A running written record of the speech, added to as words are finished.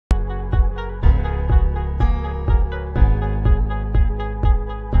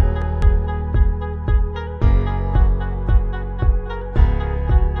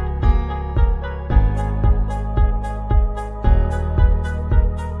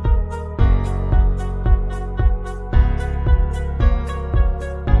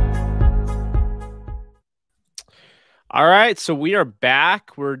All right, so we are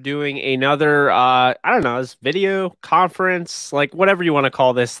back. We're doing another, I don't know, this video conference, like whatever you want to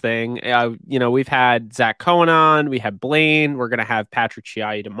call this thing. We've had Zach Cohen on, we had Blaine, we're gonna have Patrick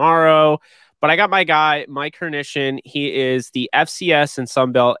Chiai tomorrow. But I got my guy, Mike Hrynyshyn. He is the FCS and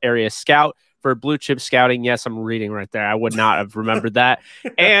Sunbelt area scout for Blue Chip Scouting. Yes, I'm reading right there. I would not have remembered that.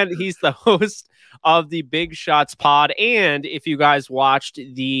 And he's the host of the Big Shots pod. And if you guys watched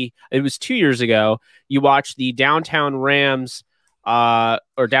it was 2 years ago, you watched the Downtown Rams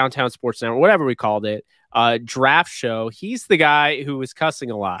or Downtown Sports Network, whatever we called it, draft show. He's the guy who was cussing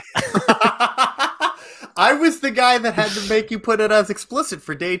a lot. I was the guy that had to make you put it as explicit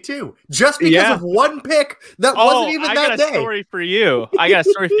for day 2, just because of one pick that wasn't even that day. I got a story for you.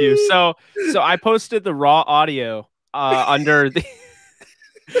 So I posted the raw audio under the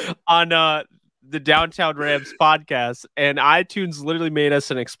on the Downtown Rams podcast, and iTunes literally made us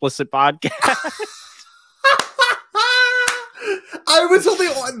an explicit podcast. I was only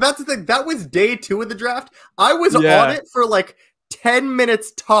on, that's the thing. That was day 2 of the draft. I was on it for like 10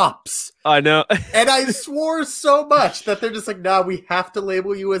 minutes tops. I know. And I swore so much that they're just like, nah, we have to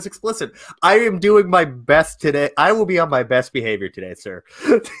label you as explicit. I am doing my best today. I will be on my best behavior today, sir.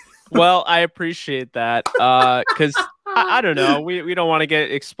 Well, I appreciate that. Because I don't know. We don't want to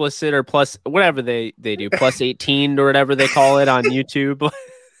get explicit or plus whatever they do, plus 18 or whatever they call it on YouTube.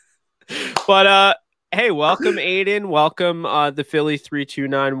 But hey, welcome Aiden. Welcome the Philly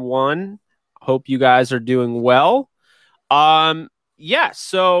 3291. Hope you guys are doing well.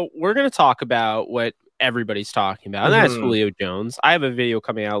 So we're going to talk about what everybody's talking about, and that's Julio Jones. I have a video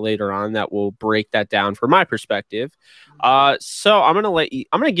coming out later on that will break that down from my perspective. So I'm going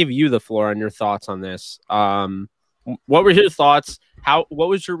to give you the floor on your thoughts on this. What were your thoughts? What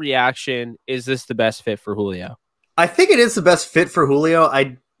was your reaction? Is this the best fit for Julio? I think it is the best fit for Julio.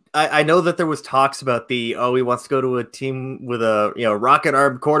 I know that there was talks about he wants to go to a team with a rocket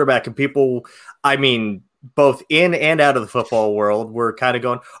arm quarterback, and people, both in and out of the football world were kind of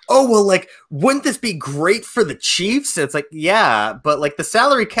going, wouldn't this be great for the Chiefs? And it's like, yeah, but like the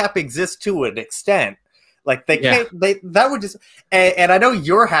salary cap exists to an extent. Like that would just, and I know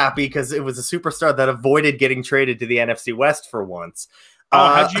you're happy because it was a superstar that avoided getting traded to the NFC West for once.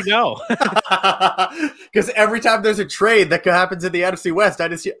 How'd you know? Because every time there's a trade that happens in the NFC West, I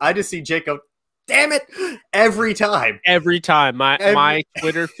just see Jake go, damn it, every time. My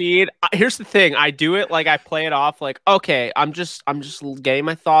Twitter feed. Here's the thing. I do it like I play it off like, okay, I'm just getting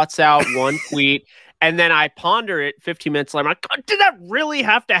my thoughts out, one tweet, and then I ponder it 15 minutes later. I'm like, God, did that really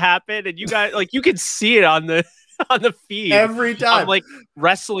have to happen? And you guys, like, you can see it on the feed every time. I'm like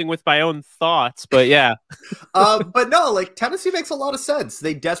wrestling with my own thoughts, but yeah. But no, like Tennessee makes a lot of sense.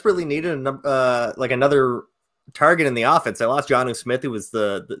 They desperately needed another target in the offense. They lost Jonnu Smith, who was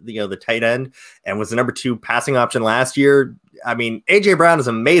the tight end and was the number 2 passing option last year. AJ Brown is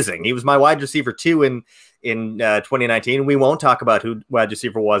amazing. He was my wide receiver 2 in 2019. We won't talk about who wide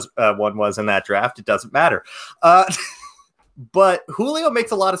receiver one was in that draft. It doesn't matter. But Julio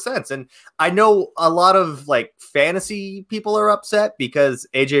makes a lot of sense. And I know a lot of like fantasy people are upset because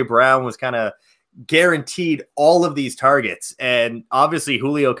AJ Brown was kind of guaranteed all of these targets. And obviously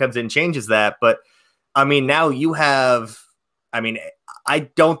Julio comes in, changes that. But now you have, I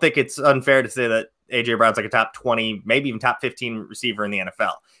don't think it's unfair to say that AJ Brown's like a top 20, maybe even top 15 receiver in the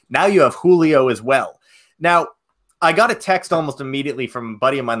NFL. Now you have Julio as well. Now, I got a text almost immediately from a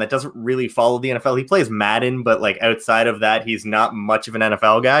buddy of mine that doesn't really follow the NFL. He plays Madden, but like outside of that, he's not much of an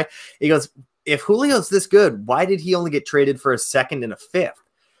NFL guy. He goes, if Julio's this good, why did he only get traded for a 2nd and a 5th?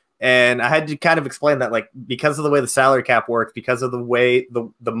 And I had to kind of explain that, like, because of the way the salary cap works, because of the way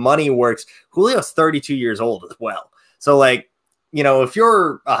the money works, Julio's 32 years old as well. So, like, if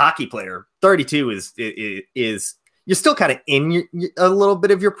you're a hockey player, 32 is you're still kind of in a little bit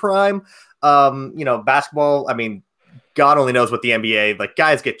of your prime. Basketball, God only knows what the NBA, like,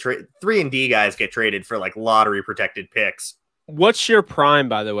 guys get 3-and-D guys get traded for like lottery protected picks. What's your prime,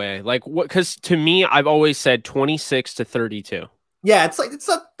 by the way? Like, what? Because to me, I've always said 26 to 32. Yeah, it's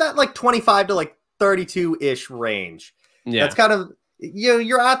that like 25 to like 32-ish range. Yeah, that's kind of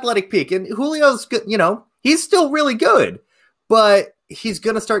your athletic peak. And Julio's good. He's still really good, but he's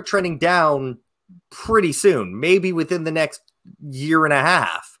gonna start trending down pretty soon, maybe within the next year and a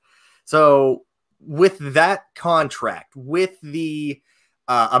half. So with that contract, with the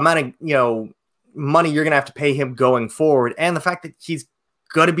amount of money you're gonna have to pay him going forward, and the fact that he's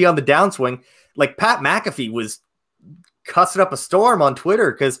going to be on the downswing, like Pat McAfee was cussing up a storm on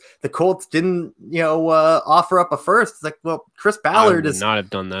Twitter because the Colts didn't, offer up a first. It's like, well, Chris Ballard would not have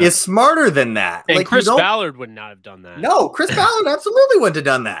done that. Is smarter than that. And like, Chris Ballard would not have done that. No, Chris Ballard absolutely wouldn't have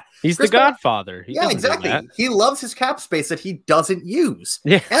done that. He's the Godfather. Yeah, exactly. He loves his cap space that he doesn't use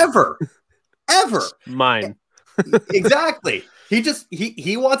ever. Mine. Exactly.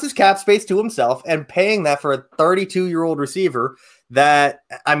 He wants his cap space to himself, and paying that for a 32-year-old receiver that,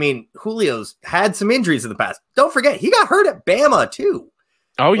 I mean, Julio's had some injuries in the past. Don't forget, he got hurt at Bama too.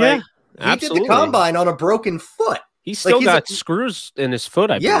 Oh, yeah. He did the combine on a broken foot. He still got screws in his foot,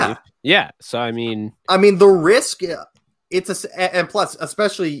 I believe. Yeah. So, I mean, the risk, and plus,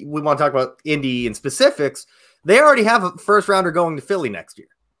 especially we want to talk about Indy in specifics, they already have a first rounder going to Philly next year.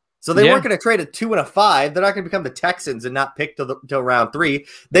 So they weren't going to trade a 2 and a 5. They're not going to become the Texans and not pick till round 3.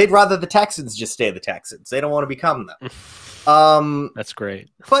 They'd rather the Texans just stay the Texans. They don't want to become them. That's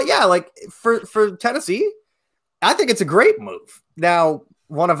great. But yeah, like for Tennessee, I think it's a great move. Now,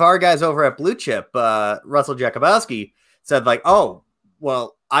 one of our guys over at Blue Chip, Russell Jakubowski, said like, "Oh,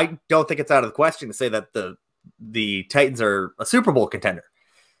 well, I don't think it's out of the question to say that the Titans are a Super Bowl contender."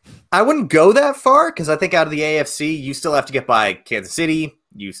 I wouldn't go that far because I think out of the AFC, you still have to get by Kansas City.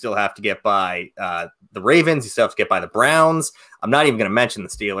 You still have to get by the Ravens. You still have to get by the Browns. I'm not even going to mention the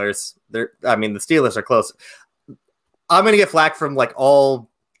Steelers. The Steelers are close. I'm going to get flack from like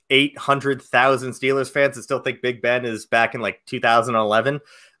all 800,000 Steelers fans that still think Big Ben is back in like 2011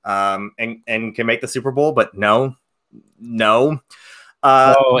 and can make the Super Bowl. But no.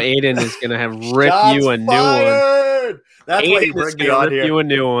 Aiden is going to have ripped you a new one. That's why you bring me on here. You a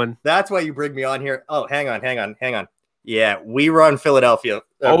new one. That's why you bring me on here. Oh, hang on. Yeah, we run Philadelphia.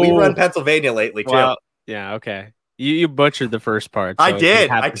 We run Pennsylvania lately, too. Well, yeah, okay. You butchered the first part. So I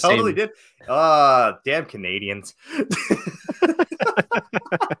did. I totally did. Damn Canadians.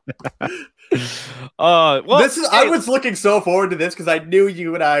 I was looking so forward to this because I knew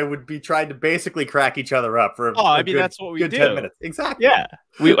you and I would be trying to basically crack each other up for that's what we do. 10 minutes. Exactly. Yeah.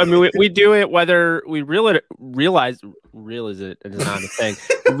 We do it whether we realize it is not a thing.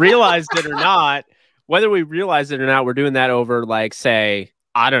 Realized it or not. Whether we realize it or not, we're doing that over, like, say,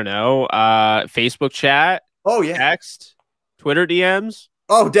 I don't know, Facebook chat. Oh, yeah. Text, Twitter DMs.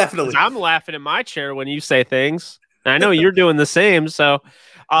 Oh, definitely. I'm laughing in my chair when you say things. And I know you're doing the same. So,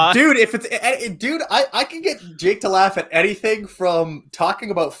 dude, I can get Jake to laugh at anything from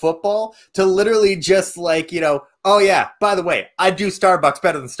talking about football to literally just like, oh, yeah, by the way, I do Starbucks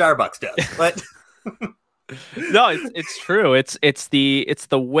better than Starbucks does. But no, it's true. It's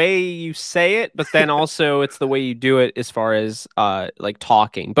the way you say it, but then also it's the way you do it as far as like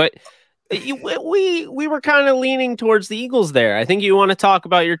talking. But we were kind of leaning towards the Eagles there. I think you want to talk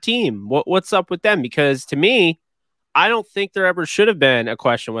about your team. What's up with them? Because to me, I don't think there ever should have been a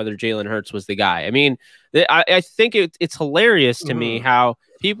question whether Jalen Hurts was the guy. I mean, I think it's hilarious to me how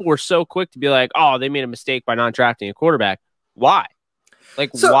people were so quick to be like, oh, they made a mistake by not drafting a quarterback. Why?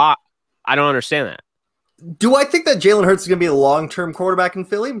 Why? I don't understand that. Do I think that Jalen Hurts is going to be a long-term quarterback in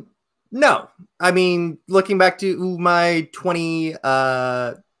Philly? No. I mean, looking back to my 2020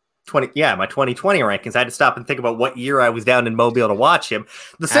 rankings, I had to stop and think about what year I was down in Mobile to watch him.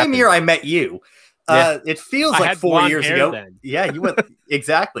 The same year I met you. It feels like 4 years ago. Then. Yeah, you went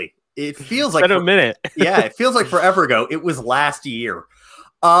exactly. It feels like a minute. Yeah, it feels like forever ago. It was last year.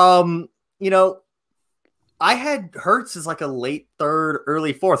 I had Hurts as like a late 3rd,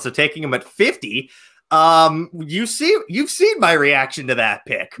 early 4th, so taking him at 50. You've seen my reaction to that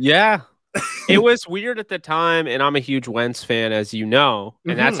pick. Yeah. It was weird at the time, and I'm a huge Wentz fan, as you know,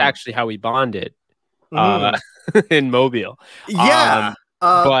 and that's actually how we bonded in Mobile. Yeah.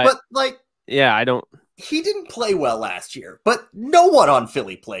 But like, yeah, he didn't play well last year, but no one on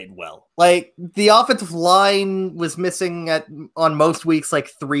Philly played well. Like, the offensive line was missing on most weeks like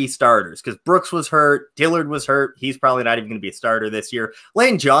 3 starters because Brooks was hurt, Dillard was hurt. He's probably not even going to be a starter this year.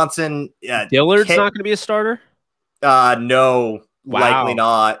 Lane Johnson, Dillard's not going to be a starter. No, likely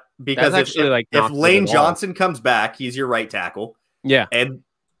not. Because if Lane Johnson comes back, he's your right tackle. Yeah, and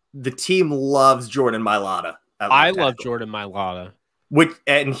the team loves Jordan Mailata. I love Jordan Mailata.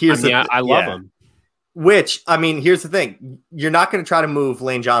 I love him. Which, I mean, here's the thing. You're not going to try to move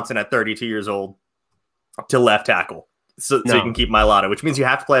Lane Johnson at 32 years old to left tackle so you can keep Mailata, which means you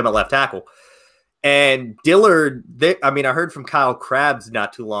have to play him at left tackle. And Dillard, I heard from Kyle Krabs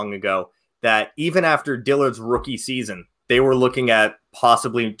not too long ago that even after Dillard's rookie season, they were looking at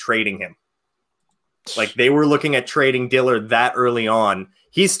possibly trading him. Like, they were looking at trading Dillard that early on.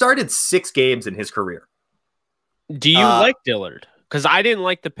 He started 6 games in his career. Do you like Dillard? Because I didn't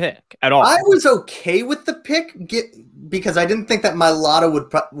like the pick at all. I was okay with the pick because I didn't think that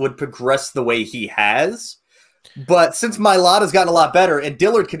Mailata would progress the way he has. But since Mailata's gotten a lot better, and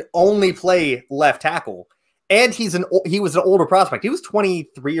Dillard can only play left tackle, and he was an older prospect. He was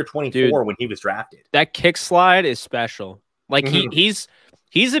 23 or 24 when he was drafted. That kick slide is special. Like he's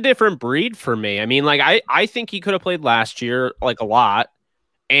a different breed for me. I mean, like I think he could have played last year like a lot.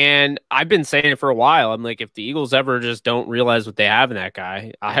 And I've been saying it for a while. I'm like, if the Eagles ever just don't realize what they have in that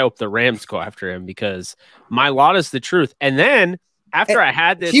guy, I hope the Rams go after him, because Mailata's the truth. And then after I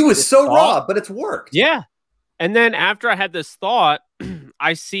had this, he was so raw, but it's worked. Yeah. And then after I had this thought,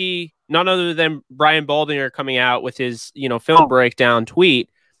 I see none other than Brian Baldinger coming out with his, film breakdown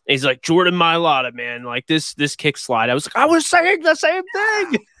tweet. He's like, Jordan Mailata, man, like this kick slide. I was like, I was saying the same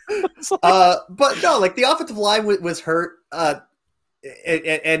thing. But no, like the offensive line was hurt.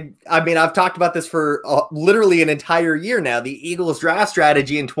 And I mean, I've talked about this for literally an entire year now. The Eagles draft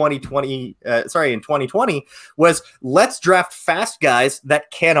strategy in 2020 was let's draft fast guys that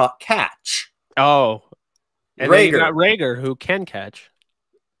cannot catch. Oh, and Rager. Then you got Rager, who can catch.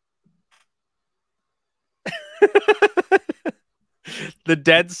 The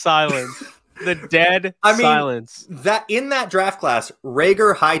dead silence. The dead silence. That in that draft class,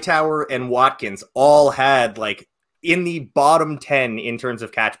 Rager, Hightower, and Watkins all had like in the bottom 10 in terms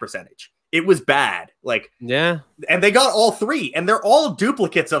of catch percentage. It was bad. Like, yeah. And they got all three, and they're all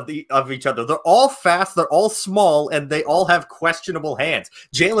duplicates of each other. They're all fast, they're all small, and they all have questionable hands.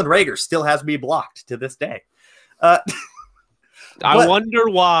 Jalen Rager still has me blocked to this day. I wonder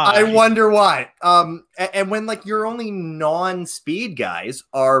why. And when like your only non-speed guys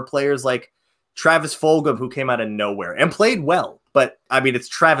are players like Travis Fulgham, who came out of nowhere and played well, but I mean, it's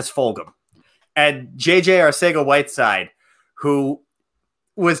Travis Fulgham. And JJ Arcega-Whiteside, who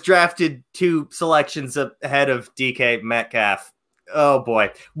was drafted 2 selections ahead of DK Metcalf. Oh,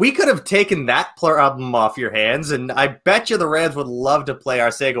 boy. We could have taken that problem off your hands, and I bet you the Rams would love to play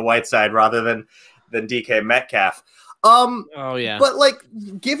Arcega-Whiteside rather than DK Metcalf. Oh, yeah. But, like,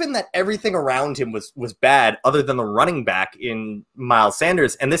 given that everything around him was bad, other than the running back in Miles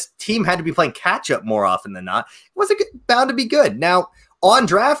Sanders, and this team had to be playing catch-up more often than not, it wasn't bound to be good. Now, on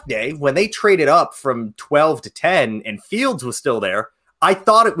draft day, when they traded up from 12 to 10 and Fields was still there, I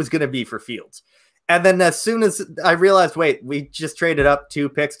thought it was going to be for Fields. And then as soon as I realized, wait, we just traded up 2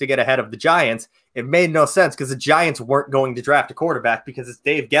 picks to get ahead of the Giants, it made no sense because the Giants weren't going to draft a quarterback because it's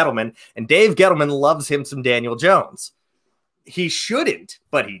Dave Gettleman, and Dave Gettleman loves him some Daniel Jones. He shouldn't,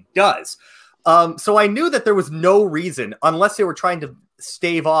 but he does. So I knew that there was no reason, unless they were trying to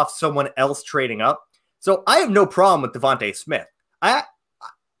stave off someone else trading up. So I have no problem with Devontae Smith. I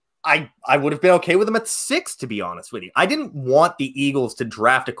would have been okay with him at 6, to be honest with you. I didn't want the Eagles to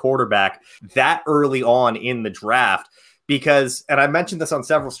draft a quarterback that early on in the draft because, and I mentioned this on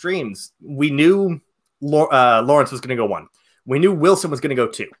several streams, we knew Lawrence was going to go 1. We knew Wilson was going to go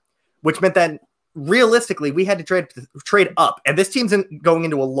 2, which meant that realistically we had to trade up. And this team's going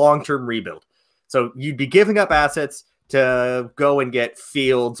into a long-term rebuild. So you'd be giving up assets to go and get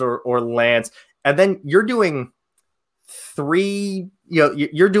Fields or Lance. And then you're doing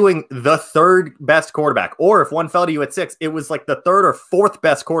you're doing the 3rd best quarterback, or if one fell to you at 6, it was like the 3rd or 4th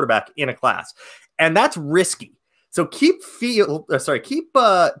best quarterback in a class, and that's risky. So keep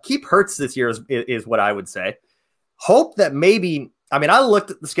Hurts this year is what I would say. Hope that maybe. I mean, I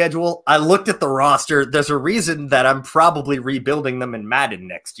looked at the schedule, I looked at the roster. There's a reason that I'm probably rebuilding them in Madden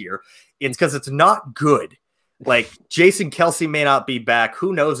next year. It's because it's not good. Like Jason Kelsey may not be back.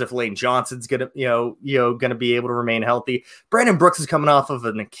 Who knows if Lane Johnson's gonna, gonna be able to remain healthy. Brandon Brooks is coming off of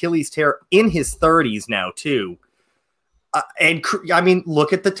an Achilles tear in his 30s now too. And I mean,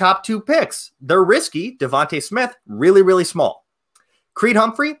 look at the top 2 picks. They're risky. Devontae Smith, really, really small. Creed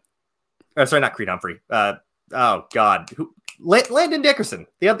Humphrey, not Creed Humphrey. Oh God, Landon Dickerson,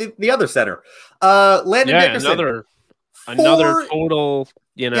 the other center. Landon Dickerson, another total.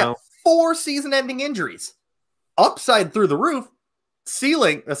 4 season-ending injuries. Upside through the roof,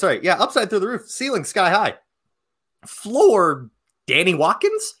 upside through the roof, ceiling sky high. Floor, Danny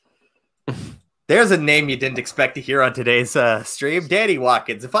Watkins? There's a name you didn't expect to hear on today's stream. Danny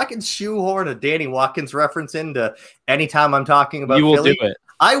Watkins. If I can shoehorn a Danny Watkins reference into any time I'm talking about Philly, do it.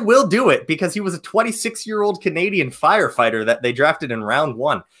 I will do it because he was a 26-year-old Canadian firefighter that they drafted in round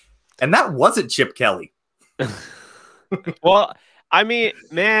 1. And that wasn't Chip Kelly. Well, I mean,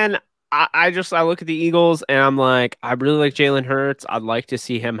 man, I look at the Eagles and I'm like, I really like Jalen Hurts. I'd like to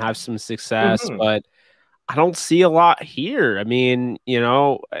see him have some success, but I don't see a lot here. I mean,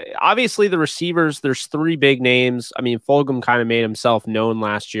 obviously the receivers, there's 3 big names. I mean, Fulgham kind of made himself known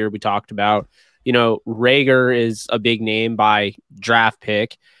last year. We talked about, Rager is a big name by draft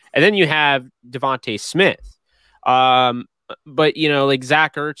pick. And then you have Devontae Smith. but you know, like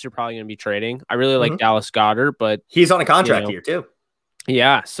Zach Ertz, you're probably going to be trading. I really like Dallas Goedert, but he's on a contract here too.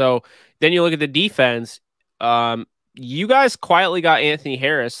 Yeah. So then you look at the defense. You guys quietly got Anthony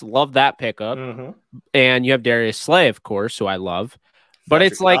Harris. Love that pickup. And you have Darius Slay, of course, who I love. But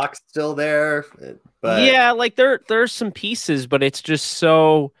it's like Cox still there. But yeah, like there's some pieces, but it's just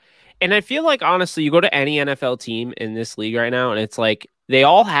so. And I feel like honestly, you go to any NFL team in this league right now, and it's like they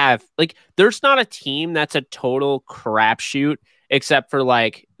all have like there's not a team that's a total crapshoot except for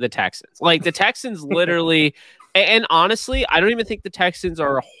like the Texans. Like the Texans literally. And honestly, I don't even think the Texans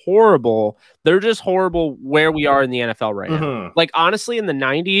are horrible. They're just horrible where we are in the NFL right now. Like, honestly, in the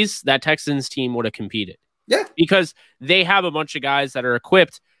 90s, that Texans team would have competed. Yeah. Because they have a bunch of guys that are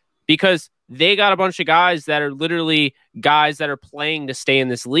equipped, because they got a bunch of guys that are literally guys that are playing to stay in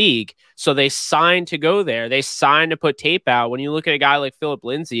this league. So they signed to go there. They signed to put tape out. When you look at a guy like Philip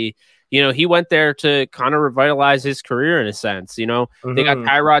Lindsay, you know, he went there to kind of revitalize his career in a sense. You know, they got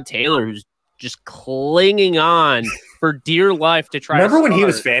Tyrod Taylor, who's just clinging on for dear life to try. Remember when he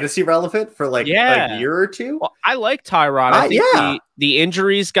was fantasy relevant for like a year or two? Well, I like Tyrod. I think the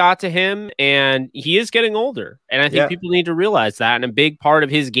injuries got to him, and he is getting older. And I think people need to realize that. And a big part of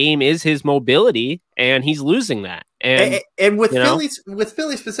his game is his mobility, and he's losing that. And with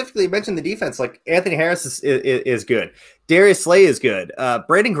Philly specifically, you mentioned the defense. Like Anthony Harris is good. Darius Slay is good.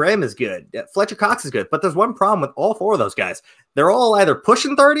 Brandon Graham is good. Fletcher Cox is good. But there's one problem with all four of those guys. They're all either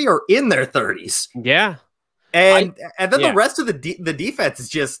pushing 30 or in their 30s. Yeah. And then the rest of the defense is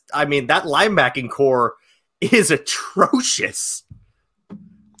just, I mean, that linebacking core is atrocious.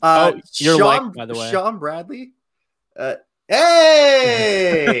 You're liked, by the way. Sean Bradley.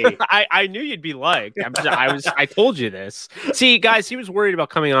 Hey! I knew you'd be liked. I told you this. See, guys, he was worried about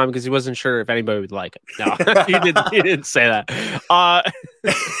coming on because he wasn't sure if anybody would like him. No, he didn't say that.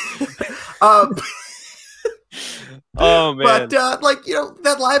 Oh man! But like, you know,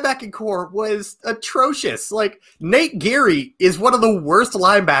 that linebacking core was atrocious. Like Nate Geary is one of the worst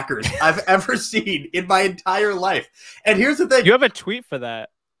linebackers I've ever seen in my entire life. And here's the thing: you have a tweet for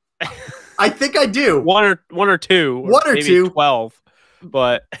that. I think I do. One or two, maybe 12,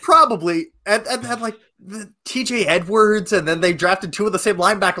 but probably. And like the TJ Edwards, and then they drafted two of the same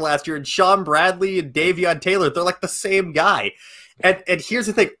linebacker last year, and Sean Bradley and Davion Taylor. They're like the same guy. And here's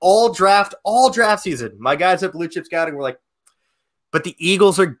the thing: all draft season, my guys at Blue Chip Scouting were like, but the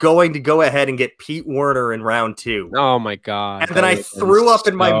Eagles are going to go ahead and get Pete Werner in round 2. Oh my god! And then I threw up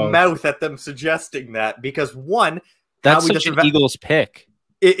in my mouth at them suggesting that, because one, that's such an Eagles pick.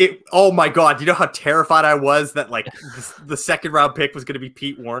 Oh my god! You know how terrified I was that like the second round pick was going to be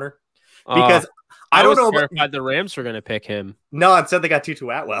Pete Werner, because I don't know. Terrified the Rams were going to pick him. No, instead they got Tutu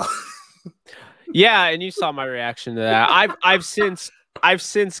Atwell. Yeah, and you saw my reaction to that. I've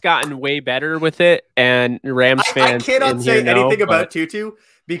since gotten way better with it, and Rams fans. I cannot say anything about Tutu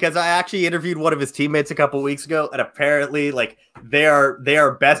because I actually interviewed one of his teammates a couple weeks ago, and apparently, like they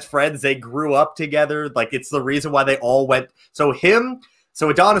are best friends. They grew up together. Like it's the reason why they all went. So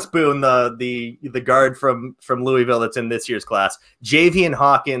Adonis Boone, the guard from Louisville that's in this year's class, Javian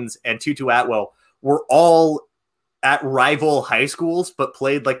Hawkins and Tutu Atwell were all at rival high schools, but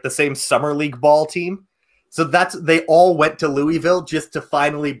played like the same summer league ball team. So they all went to Louisville just to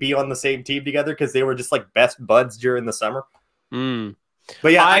finally be on the same team together, because they were just like best buds during the summer. But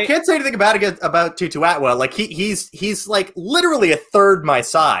yeah, I can't say anything about Tutu Atwell. Like he's like literally a third my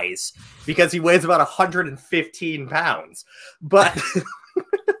size because he weighs about 115 pounds. But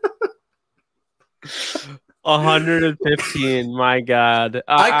 115, my god.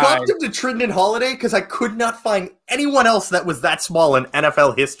 I copped him to Trindon Holiday because I could not find anyone else that was that small in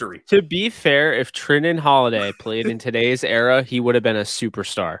NFL history. To be fair, if Trindon Holiday played in today's era, he would have been a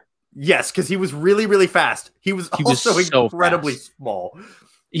superstar. Yes, because he was really, really fast. He was also so incredibly small.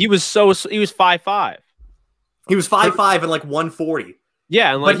 He was 5'5". He was 5'5" and like 140.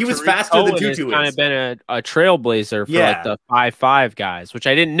 Yeah, and like, but he was faster than Tutu is. Kind of been a trailblazer for like the 5'5" guys, which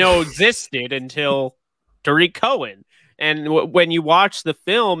I didn't know existed until Tariq Cohen. And when you watch the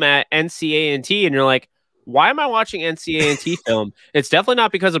film at NCA&T and you're like, why am I watching NCA&T film? It's definitely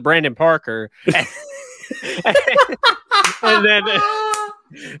not because of Brandon Parker.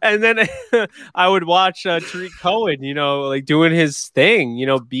 And then I would watch Tariq Cohen, you know, like doing his thing, you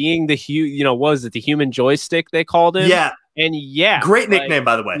know, being the what was it, the human joystick they called him? Yeah. And yeah, great nickname,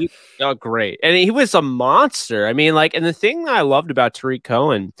 by the way. Great. And he was a monster. I mean, like, and the thing that I loved about Tariq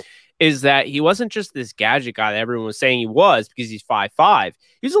Cohen is that he wasn't just this gadget guy that everyone was saying he was because he's 5'5".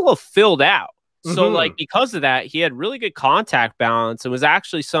 He was a little filled out. So like, because of that, he had really good contact balance and was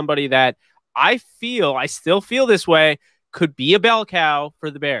actually somebody that I still feel this way, could be a bell cow for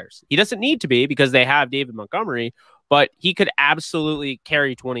the Bears. He doesn't need to be because they have David Montgomery, but he could absolutely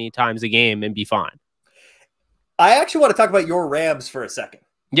carry 20 times a game and be fine. I actually want to talk about your Rams for a second.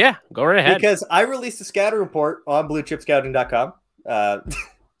 Yeah, go right ahead. Because I released a scouting report on bluechipscouting.com.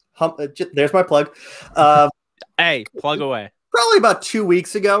 There's my plug. Hey, plug away. Probably about 2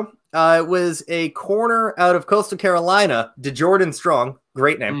 weeks ago. It was a corner out of Coastal Carolina, DeJordan Strong.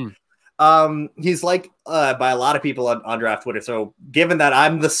 Great name. He's liked by a lot of people on draft Twitter. So given that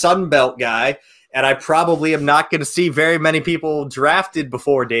I'm the Sun Belt guy, and I probably am not going to see very many people drafted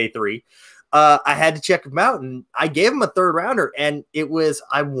before day 3, I had to check him out, and I gave him a 3rd rounder. And it was,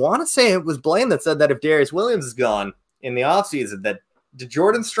 I want to say it was Blaine that said that if Darius Williams is gone in the offseason, that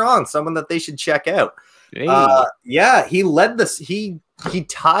DeJordan Strong, someone that they should check out. Hey. Yeah, he led this. He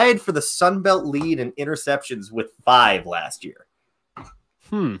tied for the Sun Belt lead in interceptions with 5 last year.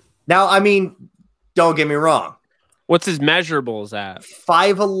 Now, I mean, don't get me wrong. What's his measurables at?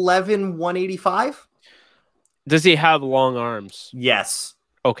 5'11", 185. Does he have long arms? Yes.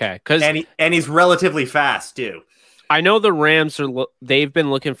 Okay, because and he's relatively fast too. I know the Rams they've been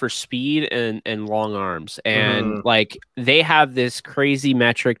looking for speed and long arms, and like they have this crazy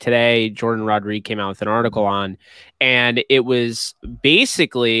metric today. Jordan Rodriguez came out with an article on, and it was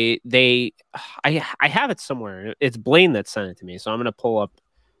basically I have it somewhere. It's Blaine that sent it to me, so I'm gonna pull up.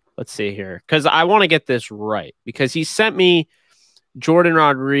 Let's see here, because I want to get this right, because he sent me Jordan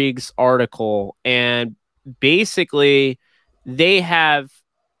Rodriguez's article, and basically they have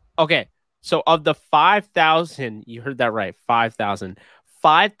okay. So of the 5,000, you heard that right, 5,000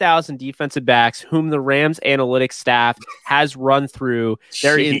 defensive backs whom the Rams analytics staff has run through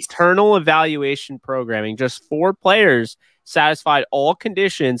their internal evaluation programming, just 4 players satisfied all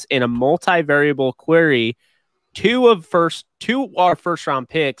conditions in a multivariable query. 2 are first-round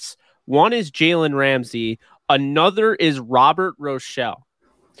picks. 1 is Jalen Ramsey. Another is Robert Rochelle.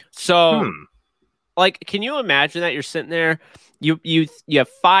 So, like, can you imagine that you're sitting there? You have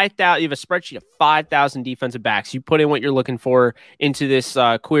 5,000. You have a spreadsheet of 5,000 defensive backs. You put in what you're looking for into this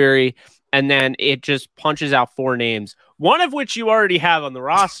query, and then it just punches out 4 names, one of which you already have on the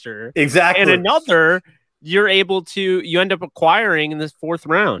roster, exactly, and another you end up acquiring in this 4th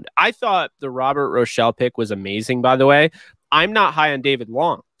round. I thought the Robert Rochelle pick was amazing. By the way, I'm not high on David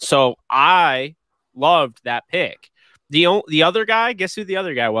Long, so I loved that pick. The other guy, guess who the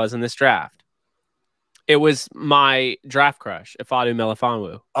other guy was in this draft? It was my draft crush, Ifeatu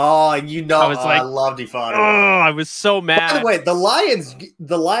Melifonwu. Oh, you know, I loved Ifeatu. Oh, I was so mad. By the way,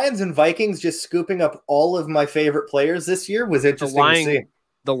 the Lions and Vikings just scooping up all of my favorite players this year was interesting to see.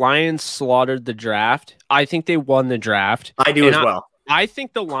 The Lions slaughtered the draft. I think they won the draft. I do as well. I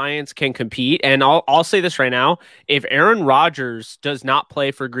think the Lions can compete, and I'll say this right now: if Aaron Rodgers does not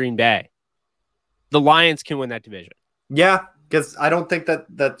play for Green Bay, the Lions can win that division. Yeah. Because I don't think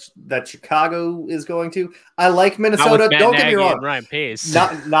that Chicago is going to. I like Minnesota. Don't get me wrong. Ryan Pace.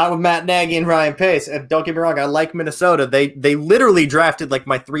 Not with Matt Nagy and Ryan Pace. And don't get me wrong. I like Minnesota. They literally drafted like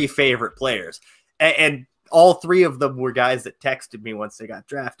my 3 favorite players, and all 3 of them were guys that texted me once they got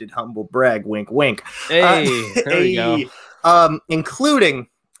drafted. Humble brag. Wink, wink. Hey, there we go. Including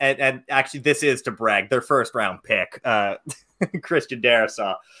and actually this is to brag. Their 1st round pick. Christian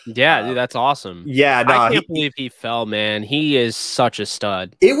Darrisaw. Yeah, dude, that's awesome. Yeah, no, I can't believe he fell, man. He is such a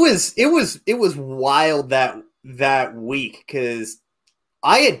stud. It was wild that week because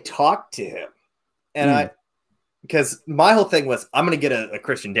I had talked to him, and because my whole thing was I'm gonna get a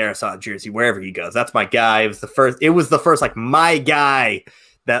Christian Darrisaw jersey wherever he goes. That's my guy. It was the first like my guy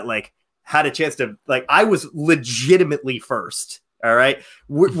that like had a chance to like. I was legitimately first. All right.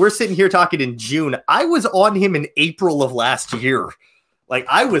 We're sitting here talking in June. I was on him in April of last year. Like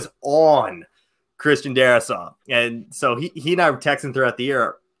I was on Christian Darrisaw. And so he and I were texting throughout the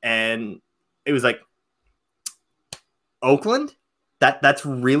year, and it was like Oakland. That's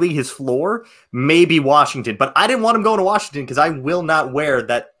really his floor. Maybe Washington, but I didn't want him going to Washington because I will not wear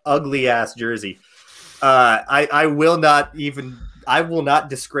that ugly ass jersey. I will not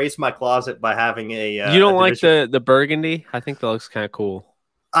disgrace my closet by having a. You don't like the burgundy? I think that looks kind of cool.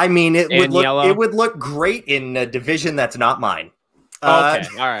 I mean, it would look great in a division that's not mine. Okay,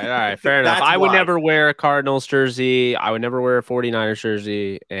 all right, fair enough. I would never wear a Cardinals jersey. I would never wear a 49ers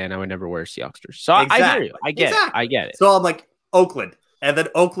jersey, and I would never wear a Seahawks jersey. So exactly. I hear you. I get it. I get it. So I'm like Oakland, and then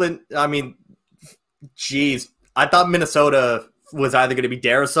Oakland. I mean, geez, I thought Minnesota was either going to be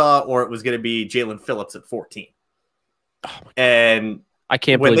Darrisaw or it was going to be Jalen Phillips at 14. Oh and I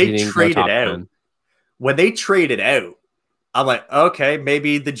can't when believe they traded out. When they traded out, I'm like, okay,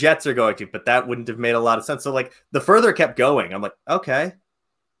 maybe the Jets are going to, but that wouldn't have made a lot of sense. So like the further it kept going, I'm like, okay,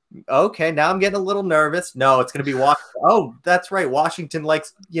 now I'm getting a little nervous. No, it's going to be Washington. Oh, that's right. Washington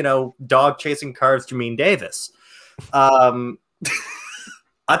likes, dog chasing cards, Jamin Davis. I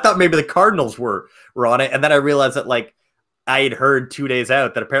thought maybe the Cardinals were on it, and then I realized that like I had heard 2 days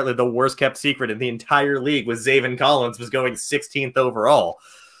out that apparently the worst kept secret in the entire league was Zaven Collins was going 16th overall.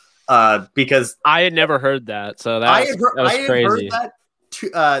 Because I had never heard that, so that was crazy. Heard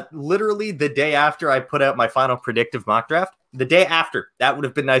that literally the day after I put out my final predictive mock draft. The day after, that would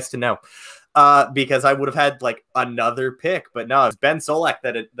have been nice to know, because I would have had like another pick. But no, it's Ben Solak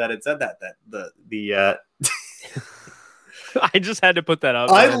that had said that the. I just had to put that up.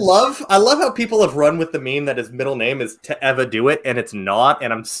 I love how people have run with the meme that his middle name is Teva Do It, and it's not,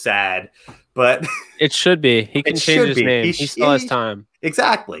 and I'm sad. But it should be. He can change his name. He still has time.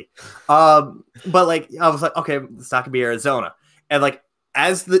 Exactly. But like I was like, okay, it's not gonna be Arizona. And like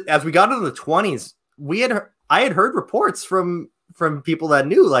as we got into the 20s, I had heard reports from people that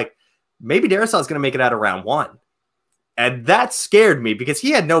knew like maybe Darasaw's gonna make it out of round 1. And that scared me because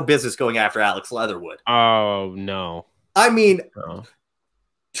he had no business going after Alex Leatherwood. Oh no. I mean,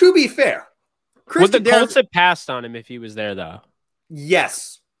 to be fair, would the Colts have passed on him if he was there though?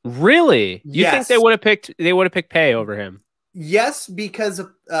 Yes. Really? You think they would have picked Pay over him? Yes, because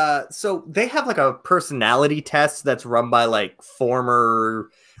so they have like a personality test that's run by like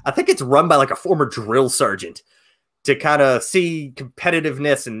I think it's run by like a former drill sergeant to kind of see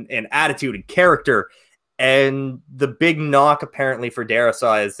competitiveness and attitude and character. And the big knock apparently for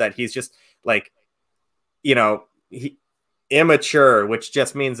Darasaw is that he's just like, you know, immature, which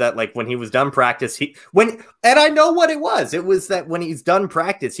just means that like when he was done practice, and I know what it was that when he's done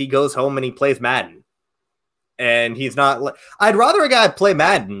practice, he goes home and he plays Madden. And he's not. I'd rather a guy play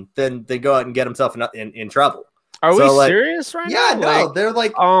Madden than go out and get himself in trouble. Are we serious right now? Yeah, no. They're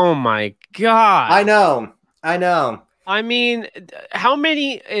like, oh my god. I know. I mean, how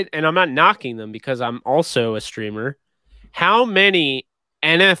many? And I'm not knocking them because I'm also a streamer. How many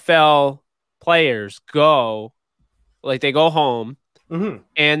NFL players go? Like they go home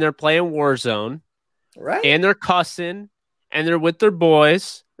and they're playing Warzone, right? And they're cussing and they're with their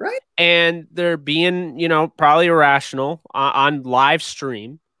boys. Right. And they're being, probably irrational on live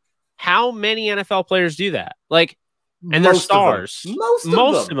stream. How many NFL players do that? Like, and they're stars.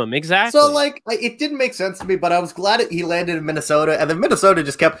 Most of them, exactly. So, like, it didn't make sense to me, but I was glad he landed in Minnesota. And then Minnesota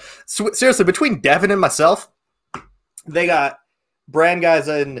just kept, seriously, between Devin and myself, they got brand guys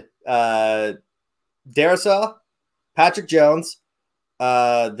in Darasaw, Patrick Jones,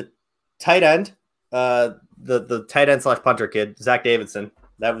 the tight end, the tight end / punter kid, Zach Davidson.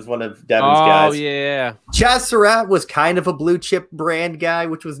 That was one of Devin's guys. Oh, yeah. Chaz Surratt was kind of a blue chip brand guy,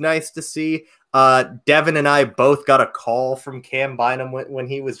 which was nice to see. Devin and I both got a call from Cam Bynum when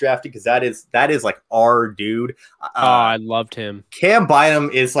he was drafted because that is like our dude. I loved him. Cam Bynum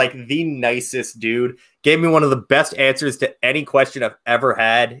is like the nicest dude. Gave me one of the best answers to any question I've ever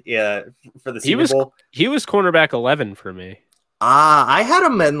had for the Senior Bowl. He was cornerback 11 for me. I had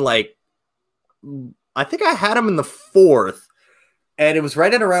him in I think I had him in the 4th. And it was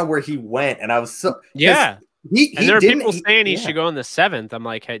right in around where he went, and I was so and there are people saying he should go in the 7th. I'm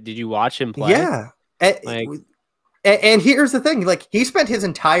like, hey, did you watch him play? Yeah, and here's the thing: like he spent his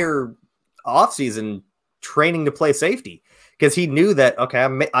entire offseason training to play safety because he knew that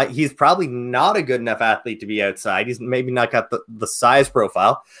he's probably not a good enough athlete to be outside. He's maybe not got the size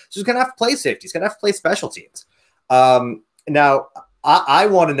profile, so he's gonna have to play safety. He's gonna have to play special teams. Now. I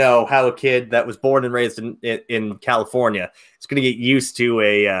want to know how a kid that was born and raised in California is going to get used to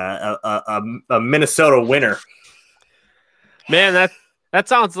a Minnesota winter. Man, that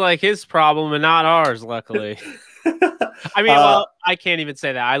sounds like his problem and not ours, luckily. I mean, I can't even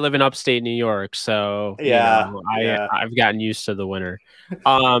say that. I live in upstate New York, so I've gotten used to the winter.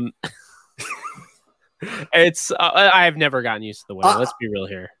 I've never gotten used to the winter. Let's be real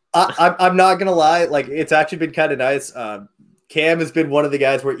here. I'm not gonna lie. Like it's actually been kind of nice. Cam has been one of the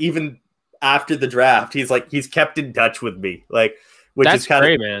guys where even after the draft, he's kept in touch with me, which is kind of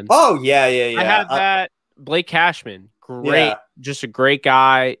great, man. Oh yeah. I had that. Blake Cashman, great, just a great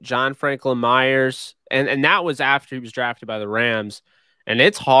guy. John Franklin Myers, and that was after he was drafted by the Rams. And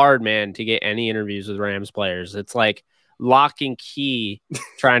it's hard, man, to get any interviews with Rams players. It's like lock and key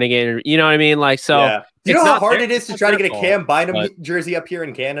trying to get, you know what I mean? Like so. Yeah. Do you know how hard it is to try to get a Cam Bynum jersey up here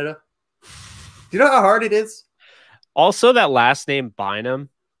in Canada? Do you know how hard it is? Also, that last name Bynum,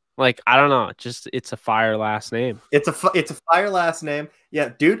 like I don't know, just it's a fire last name. It's a fire last name. Yeah,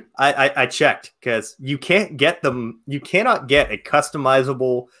 dude, I checked because you can't get them. You cannot get a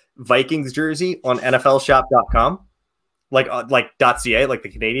customizable Vikings jersey on NFLshop.com, like .ca, like the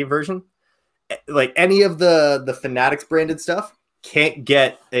Canadian version. Like any of the Fanatics branded stuff can't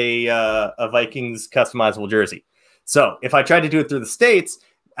get a Vikings customizable jersey. So if I tried to do it through the States,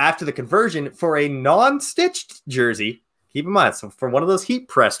 after the conversion for a non-stitched jersey. Keep in mind, so for one of those heat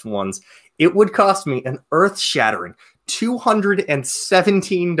pressed ones, it would cost me an earth-shattering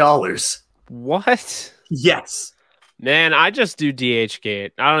 $217. What? Yes. Man, I just do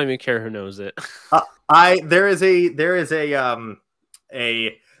DHgate. I don't even care who knows it. There is a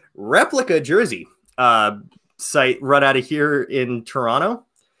replica jersey site right out of here in Toronto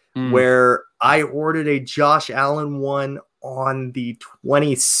where I ordered a Josh Allen one on the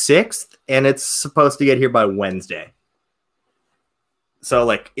 26th, and it's supposed to get here by Wednesday. So,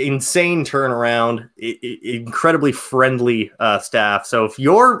 like, insane turnaround, incredibly friendly staff. So if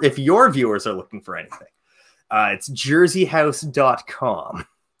your viewers are looking for anything, it's jerseyhouse.com.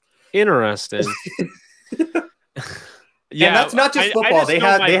 Interesting. Yeah, and that's not just football. They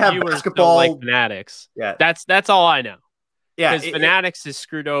have basketball. Like Fanatics. Yeah, that's all I know. Yeah, because Fanatics is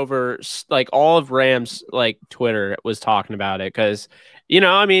screwed over. Like all of Rams, like Twitter was talking about it because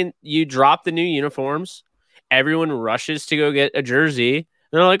I mean, you drop the new uniforms, everyone rushes to go get a jersey. And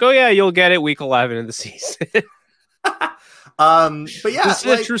they're like, oh yeah, you'll get it week 11 of the season. But yeah, this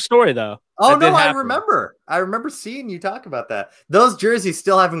is a true story though. Oh no, I remember seeing you talk about that. Those jerseys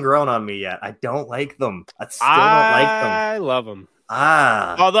still haven't grown on me yet. I don't like them. I still don't like them. I love them.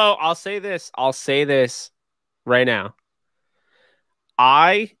 Although I'll say this right now.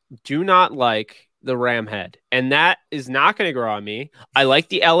 I do not like the ram head, and that is not going to grow on me. I like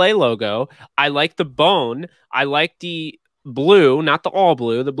the LA logo. I like the bone. I like the blue, not the all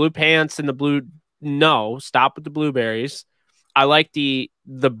blue, the blue pants and the blue. No, stop with the blueberries. I like the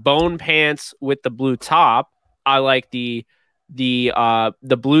bone pants with the blue top. I like the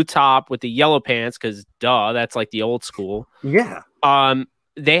blue top with the yellow pants because that's like the old school. Yeah.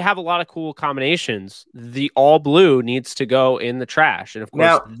 They have a lot of cool combinations. The all blue needs to go in the trash, and of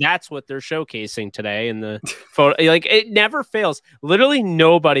course that's what they're showcasing today in the photo. Like it never fails. Literally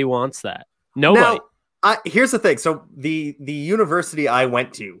nobody wants that. Nobody. Now, here's the thing. So the university I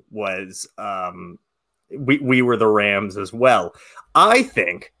went to was we were the Rams as well. I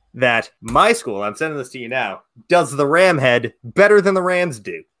think that my school, I'm sending this to you now, does the ram head better than the Rams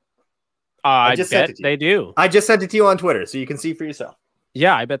do. I just bet they do. I just sent it to you on Twitter, so you can see for yourself.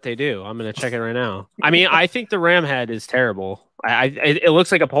 Yeah, I bet they do. I'm going to check it right now. I mean, I think the ram head is terrible. It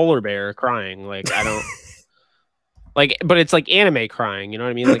looks like a polar bear crying. Like, I don't... Like, but it's like anime crying, you know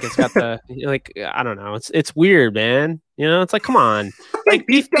what I mean? Like it's got the like I don't know. It's weird, man. It's like come on, like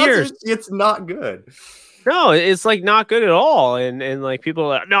beef beers. It's not good. No, it's like not good at all. And like people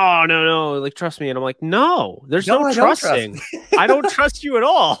are like, no, like trust me. And I'm like, no, there's no trusting. I don't trust you at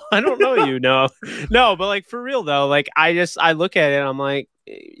all. I don't know you. No, but like for real though, like I look at it and I'm like,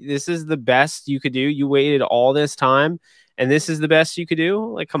 this is the best you could do. You waited all this time, and this is the best you could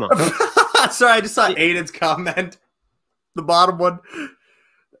do. Like, come on. Sorry, I just saw Aiden's comment. The bottom one.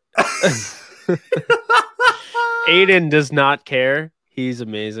 Aiden does not care. He's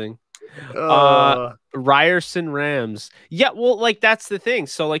amazing. Ryerson Rams. Yeah, well, like that's the thing.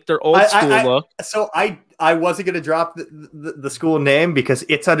 So like their old school look. So I wasn't gonna drop the school name because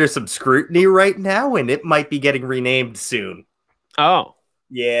it's under some scrutiny right now, and it might be getting renamed soon. Oh.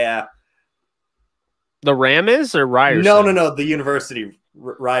 Yeah. The Ram is or Ryerson? No. The university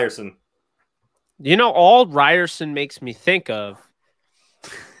Ryerson. All Ryerson makes me think of,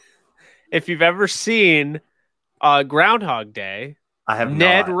 if you've ever seen Groundhog Day, I have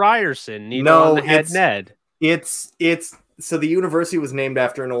Ned not. Ryerson. Ned. It's so the university was named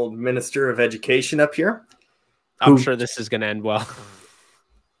after an old minister of education up here. I'm sure this is going to end well.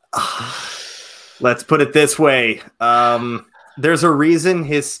 Let's put it this way. There's a reason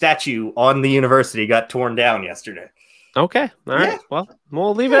his statue on the university got torn down yesterday. Okay. All right. Well,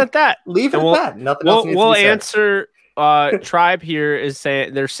 we'll leave it at that. Leave it at that. Nothing else needs we'll to be said. answer. Tribe here is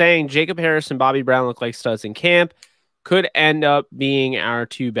saying they're saying Jacob Harris and Bobby Brown look like studs in camp. Could end up being our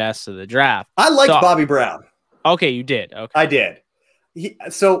two best of the draft. I liked Bobby Brown. Okay, you did. Okay, I did.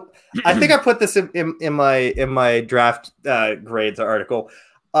 So I think I put this in my draft grades article.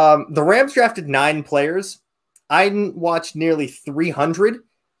 The Rams drafted 9 players. I watched nearly 300,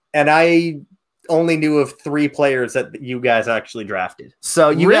 and I only knew of 3 players that you guys actually drafted. So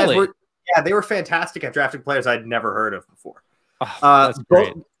you guys were, they were fantastic at drafting players I'd never heard of before. Oh, that's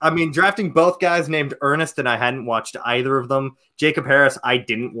great. Drafting both guys named Ernest, and I hadn't watched either of them. Jacob Harris, I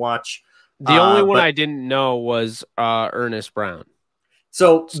didn't watch. The only one I didn't know was Ernest Brown.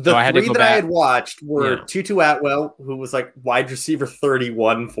 So the 3 that I had watched were Tutu Atwell, who was like wide receiver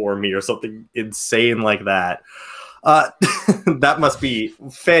 31 for me or something insane like that. That must be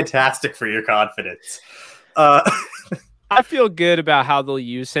fantastic for your confidence. I feel good about how they'll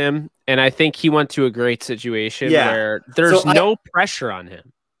use him, and I think he went to a great situation where there's no pressure on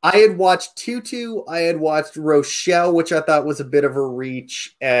him. I had watched Tutu, I had watched Rochelle, which I thought was a bit of a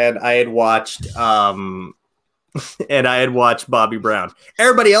reach, and I had watched Bobby Brown.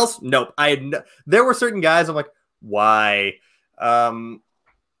 Everybody else, nope. There were certain guys I'm like, why? Now,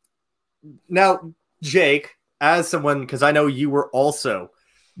 Jake, as someone, because I know you were also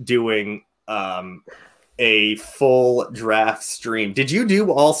doing a full draft stream. Did you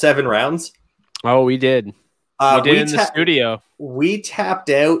do all 7 rounds? Oh, we did. We did in the studio. We tapped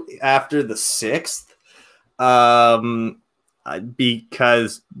out after the 6th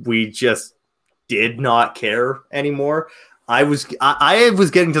because we just did not care anymore. I was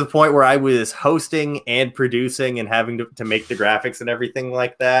getting to the point where I was hosting and producing and having to make the graphics and everything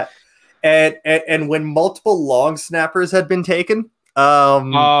like that. And when multiple long snappers had been taken,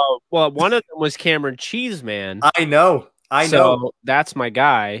 well, one of them was Cameron Cheeseman. I know. So that's my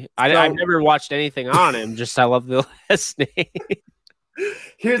guy. I've never watched anything on him. Just I love the last name.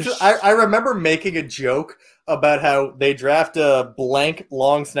 I remember making a joke about how they draft a blank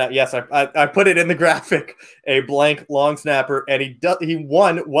long snap. Yes, I put it in the graphic, a blank long snapper, and he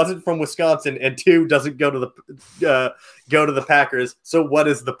one wasn't from Wisconsin, and 2 doesn't go to the Packers. So what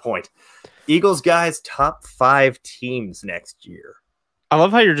is the point? Eagles guys top 5 teams next year. I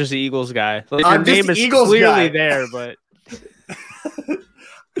love how you're just an Eagles guy. Like, your name is Eagles clearly guy. there, but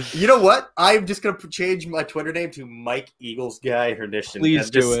you know what? I'm just gonna change my Twitter name to Mike Eagles Guy Hrynyshyn. Please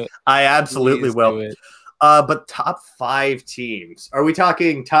do it. I absolutely will. But top 5 teams. Are we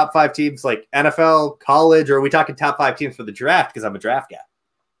talking top 5 teams like NFL, college, or are we talking top 5 teams for the draft? Because I'm a draft guy.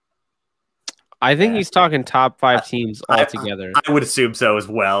 I think he's talking top 5 teams altogether. I would assume so as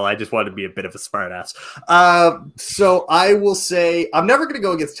well. I just wanted to be a bit of a smartass. So I will say I'm never going to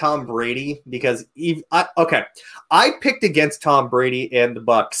go against Tom Brady because I picked against Tom Brady and the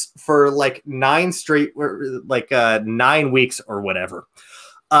Bucks for like 9 weeks or whatever.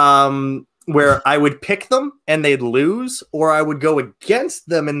 Where I would pick them and they'd lose, or I would go against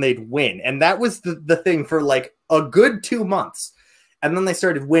them and they'd win. And that was the thing for like a good 2 months. And then they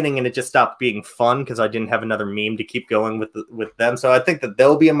started winning, and it just stopped being fun because I didn't have another meme to keep going with them. So I think that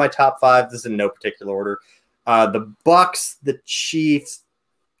they'll be in my top 5. This is in no particular order. The Bucks, the Chiefs.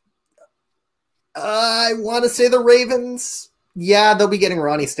 I want to say the Ravens. Yeah, they'll be getting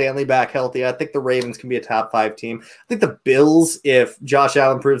Ronnie Stanley back healthy. I think the Ravens can be a top 5 team. I think the Bills, if Josh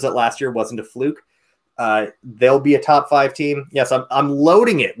Allen proves that last year wasn't a fluke, they'll be a top 5 team. Yes, I'm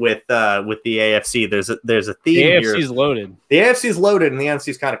loading it with the AFC. There's a theme here. The AFC's loaded. The AFC's loaded, and the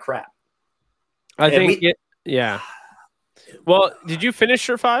NFC's kind of crap. Yeah. Well, did you finish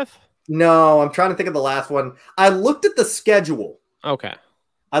your 5? No, I'm trying to think of the last one. I looked at the schedule. Okay.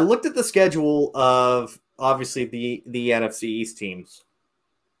 I looked at the schedule of obviously the NFC East teams.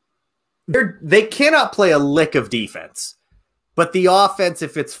 They cannot play a lick of defense, but the offense,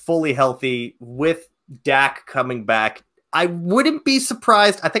 if it's fully healthy with Dak coming back, I wouldn't be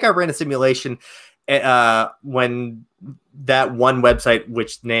surprised. I think I ran a simulation when that one website,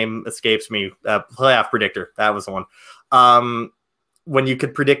 which name escapes me, Playoff Predictor, that was the one, when you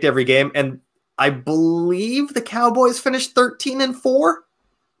could predict every game. And I believe the Cowboys finished 13-4.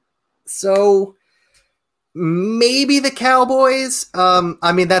 So maybe the Cowboys.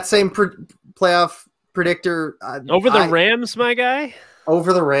 I mean, that same playoff predictor over the Rams, my guy.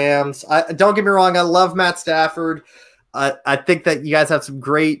 Over the Rams. Don't get me wrong. I love Matt Stafford. I think that you guys have some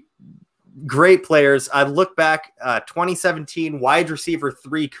great players. I look back, 2017 wide receiver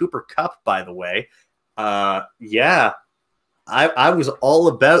 3 Cooper Kupp. By the way, yeah, I was all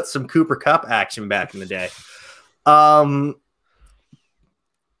about some Cooper Kupp action back in the day.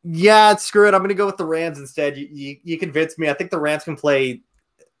 Yeah, screw it. I'm going to go with the Rams instead. You convinced me. I think the Rams can play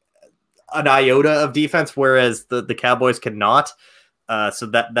an iota of defense, whereas the Cowboys cannot. So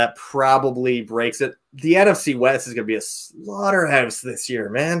that probably breaks it. The NFC West is going to be a slaughterhouse this year,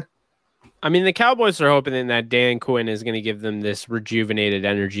 man. I mean, the Cowboys are hoping that Dan Quinn is going to give them this rejuvenated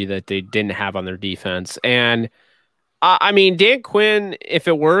energy that they didn't have on their defense. And I mean, Dan Quinn, if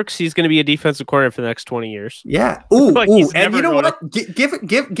it works, he's going to be a defensive coordinator for the next 20 years. Yeah. Ooh, and you know what?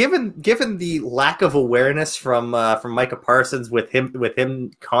 Given the lack of awareness from Micah Parsons with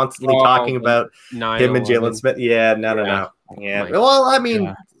him constantly talking about him and Jalen Smith. Yeah, no. Yeah. Well, I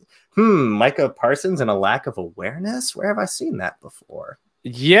mean, Micah Parsons and a lack of awareness. Where have I seen that before?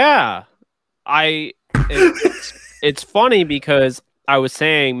 Yeah, it's funny because I was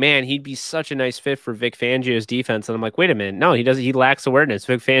saying, man, he'd be such a nice fit for Vic Fangio's defense. And I'm like, wait a minute. No, he doesn't. He lacks awareness.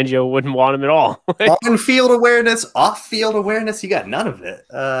 Vic Fangio wouldn't want him at all. On-field awareness, off-field awareness. You got none of it.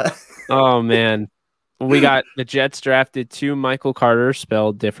 Oh, man. We got the Jets drafted 2 Michael Carter,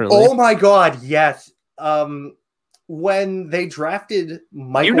 spelled differently. Oh, my God. Yes. when they drafted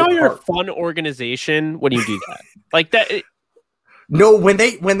Michael, you know, you're a fun organization when you do that. Like that. No, when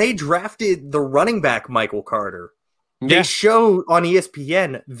they drafted the running back Michael Carter, they showed on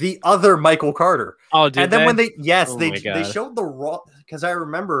ESPN the other Michael Carter. Oh, did and then they? when they they showed the wrong, because I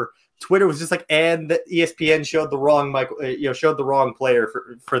remember Twitter was just like, and the ESPN showed the wrong Michael, showed the wrong player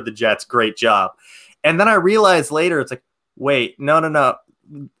for the Jets. Great job. And then I realized later, it's like, wait, no.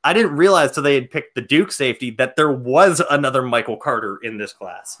 I didn't realize till they had picked the Duke safety that there was another Michael Carter in this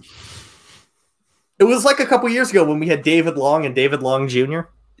class. It was like a couple years ago when we had David Long and David Long Jr.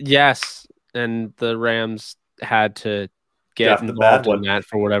 Yes, and the Rams had to get involved in that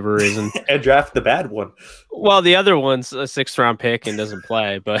for whatever reason. And draft the bad one. Well, the other one's a 6th-round pick and doesn't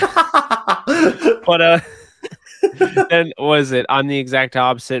play, but then was it? I'm the exact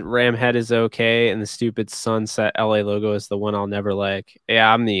opposite. Ram head is okay, and the stupid sunset LA logo is the one I'll never like.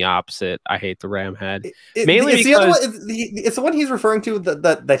 Yeah, I'm the opposite. I hate the Ram head. Mainly it's because the other one, it's the one he's referring to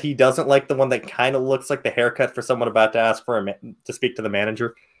that he doesn't like, the one that kind of looks like the haircut for someone about to ask for to speak to the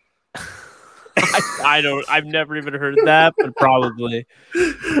manager. I don't. I've never even heard of that, but probably.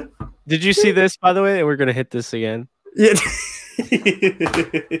 Did you see this, by the way? We're gonna hit this again. Yeah.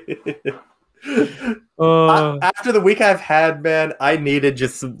 After the week I've had, man, I needed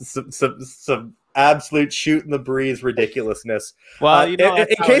just some absolute shoot in the breeze ridiculousness. Well, in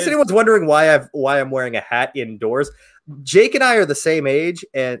case anyone's wondering why I'm wearing a hat indoors, Jake and I are the same age,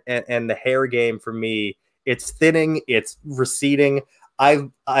 and the hair game for me, it's thinning, it's receding.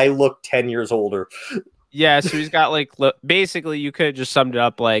 I look 10 years older. Yeah, so he's got like basically you could have just summed it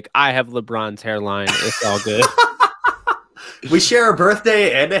up like I have LeBron's hairline. It's all good. We share a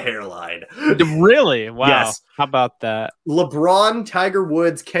birthday and a hairline. Really? Wow. Yes. How about that? LeBron, Tiger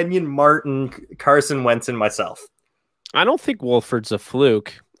Woods, Kenyon Martin, Carson Wentz, and myself. I don't think Wolford's a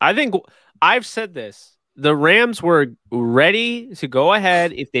fluke. I think I've said this. The Rams were ready to go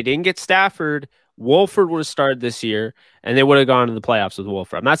ahead. If they didn't get Stafford, Wolford would have started this year, and they would have gone to the playoffs with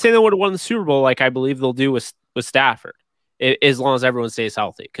Wolford. I'm not saying they would have won the Super Bowl like I believe they'll do with Stafford, as long as everyone stays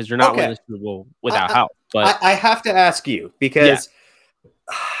healthy, because you're not winning the Super Bowl without help. But I have to ask you, because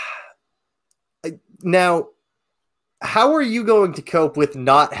now, how are you going to cope with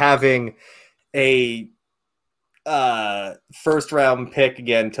not having a first-round pick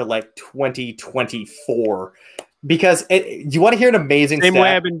again to like 2024? Because you want to hear an amazing same stat?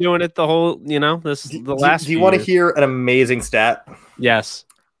 way I've been doing it the whole, the last. Do you want to hear an amazing stat? Yes.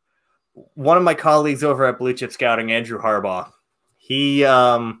 One of my colleagues over at Blue Chip Scouting, Andrew Harbaugh,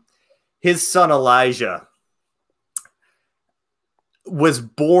 his son Elijah was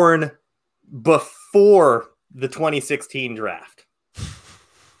born before the 2016 draft.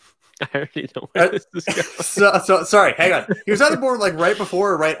 I already know where this is going. So sorry, hang on. He was either born like right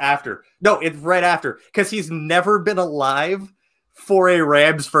before or right after. No, it's right after, because he's never been alive for a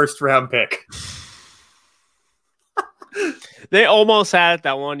Rams first-round pick. They almost had it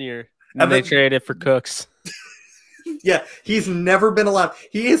that one year. And they traded it for Cooks. Yeah, he's never been alive.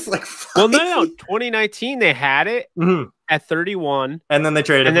 He is like 5. Well, no. 2019 they had it at 31, and then they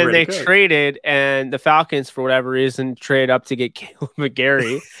traded. And then they traded, and the Falcons for whatever reason traded up to get Caleb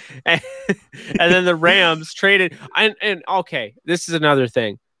McGarry, and then the Rams traded. And okay, this is another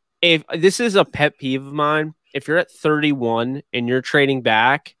thing. If this is a pet peeve of mine, if you're at 31 and you're trading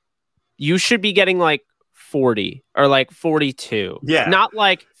back, you should be getting like 40 or like 42. Yeah, not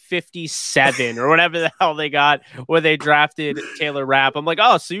like 57 or whatever the hell they got where they drafted Taylor Rapp. I'm like,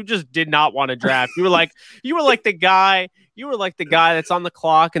 oh, so you just did not want to draft. You were like the guy that's on the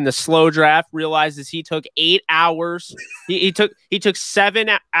clock in the slow draft, realizes he took 8 hours. He took 7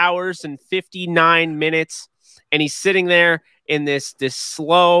 hours and 59 minutes, and he's sitting there in this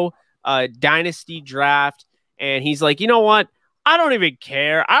slow dynasty draft, and he's like, you know what? I don't even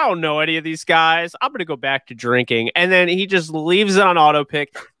care. I don't know any of these guys. I'm going to go back to drinking. And then he just leaves it on auto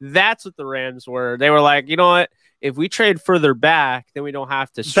pick. That's what the Rams were. They were like, you know what? If we trade further back, then we don't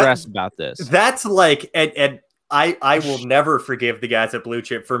have to stress about this. That's like, and I will never forgive the guys at Blue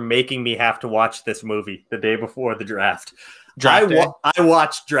Chip for making me have to watch this movie the day before the draft. I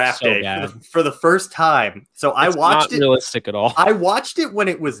watched Draft Day for the first time. So I watched it. Not realistic at all. I watched it when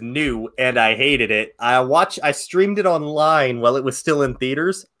it was new, and I hated it. I streamed it online while it was still in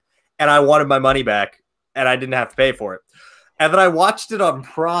theaters, and I wanted my money back, and I didn't have to pay for it. And then I watched it on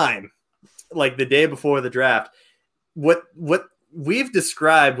Prime, like the day before the draft. What we've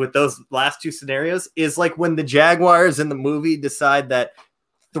described with those last two scenarios is like when the Jaguars in the movie decide that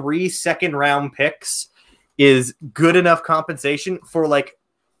 3 second-round picks is good enough compensation for like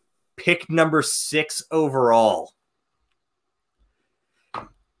pick number 6 overall.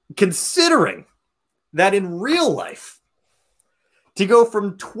 Considering that in real life, to go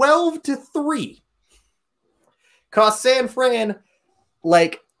from 12 to 3 cost San Fran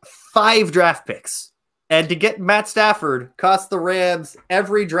like 5 draft picks. And to get Matt Stafford cost the Rams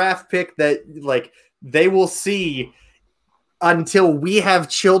every draft pick that like they will see until we have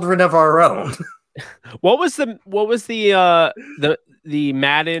children of our own. What was the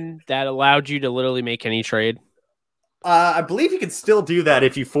Madden that allowed you to literally make any trade? I believe you can still do that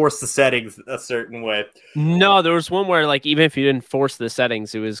if you force the settings a certain way. No, there was one where like even if you didn't force the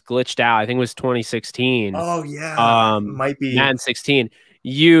settings, it was glitched out. I think it was 2016. Oh yeah, might be Madden 16.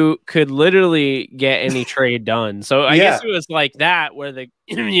 You could literally get any trade done. So I guess it was like that where the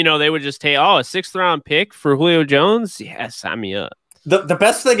they would just take a 6th round pick for Julio Jones. Yeah, sign me up. The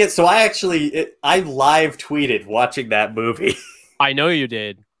best thing is, so I live tweeted watching that movie. I know you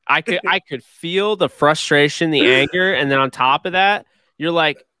did. I could feel the frustration, the anger, and then on top of that, you're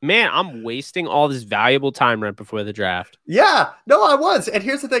like, man, I'm wasting all this valuable time right before the draft. Yeah, no, I was. And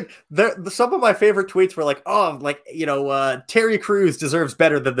here's the thing: some of my favorite tweets were like, Terry Crews deserves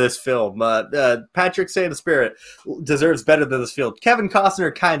better than this film. Patrick Spirit deserves better than this film. Kevin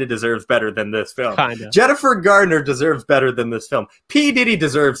Costner kind of deserves better than this film. Kinda. Jennifer Garner deserves better than this film. P. Diddy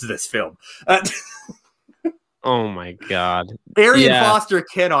deserves this film. Oh my God. Arian Foster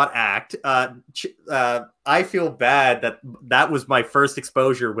cannot act. I feel bad that was my first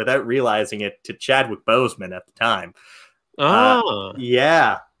exposure without realizing it to Chadwick Boseman at the time. And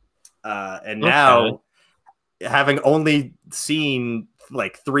now having only seen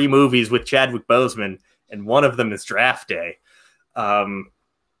like 3 movies with Chadwick Boseman, and one of them is Draft Day.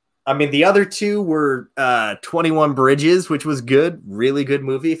 I mean, the other 2 were 21 Bridges, which was good, really good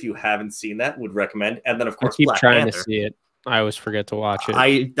movie. If you haven't seen that, would recommend. And then, of course, I keep Black trying Panther. to see it. I always forget to watch it.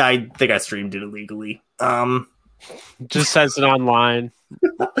 I think I streamed it illegally. Just says it online.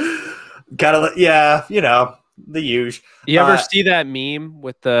 Gotta, the usual. You ever see that meme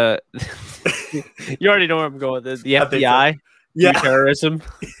with the? You already know where I'm going with the FBI, terrorism,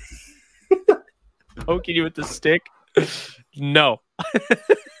 poking you with the stick. No.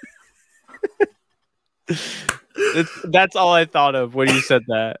 That's all I thought of when you said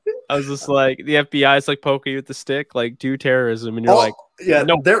that. I was just like, the FBI is like poking you with the stick, like do terrorism, and you're like,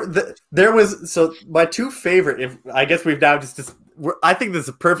 no. There was my 2 favorite. I guess we've now I think this is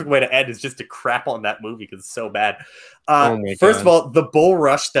a perfect way to end, is just to crap on that movie because it's so bad. First of all, the bull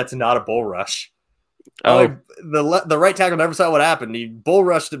rush that's not a bull rush. The right tackle never saw what happened. He bull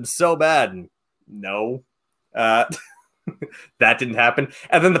rushed him so bad. And no, that didn't happen.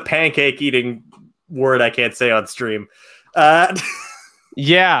 And then the pancake eating word I can't say on stream.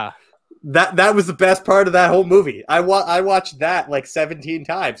 Yeah. That was the best part of that whole movie. I watched that like 17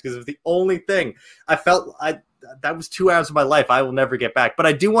 times because it was the only thing I felt that was 2 hours of my life I will never get back. But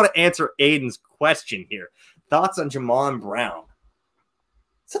I do want to answer Aiden's question here. Thoughts on Jamon Brown?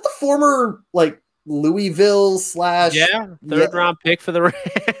 Is that the former like Louisville / third round pick for the Rams?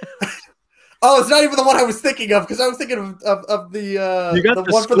 Oh, it's not even the one I was thinking of, because I was thinking of the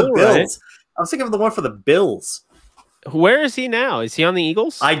one for the Bills. Right? I was thinking of the one for the Bills. Where is he now? Is he on the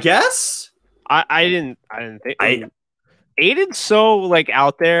Eagles? I guess. I didn't think. Aiden's so like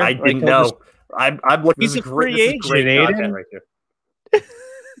out there. I didn't know. I'm looking. He's a free agent, Aiden. Right there.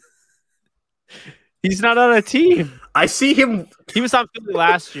 He's not on a team. I see him. He was on Philly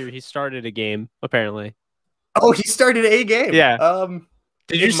last year. He started a game, apparently. Oh, he started a game. Yeah.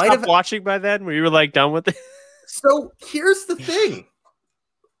 Did you stop watching by then? Were you like done with it? So here's the thing.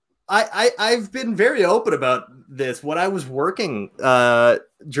 I've been very open about this. When I was working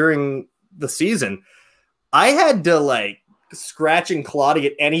during the season, I had to like scratch and claw to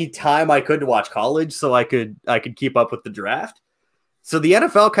get any time I could to watch college so I could keep up with the draft. So the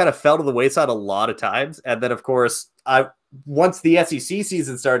NFL kind of fell to the wayside a lot of times. And then, of course, once the SEC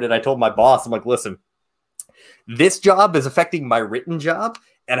season started, I told my boss, I'm like, listen, this job is affecting my written job,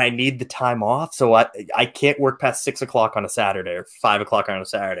 and I need the time off. So I can't work past 6 o'clock on a Saturday or 5 o'clock on a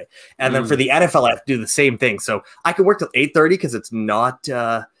Saturday. And then for the NFL, I have to do the same thing. So I can work till 8:30 because it's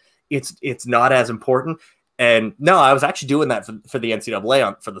not as important. And no, I was actually doing that for the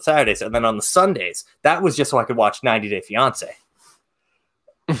NCAA for the Saturdays. And then on the Sundays, that was just so I could watch 90 Day Fiance.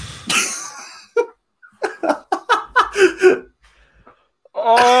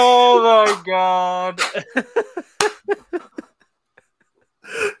 Oh my God.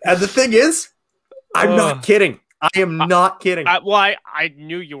 And the thing is, I'm not kidding. I am not kidding. I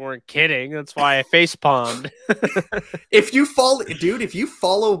knew you weren't kidding. That's why I facepalmed. If you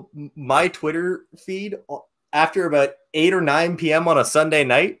follow my Twitter feed after about 8 or 9 p.m. on a Sunday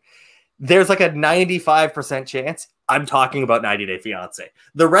night, there's like a 95% chance I'm talking about 90 Day Fiance.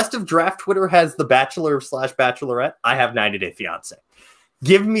 The rest of draft Twitter has The Bachelor / Bachelorette. I have 90 Day Fiance.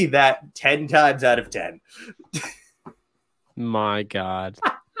 Give me that 10 times out of 10. My God.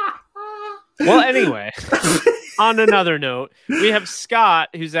 Well, anyway, on another note, we have Scott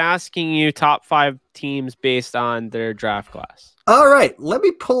who's asking you top 5 teams based on their draft class. All right, let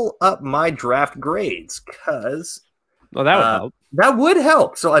me pull up my draft grades because that would help. That would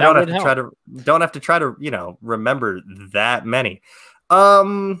help. So I don't have to try to remember that many.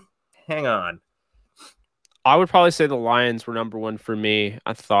 Hang on. I would probably say the Lions were number 1 for me.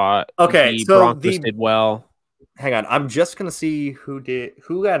 I thought the Broncos did well. Hang on, I'm just gonna see who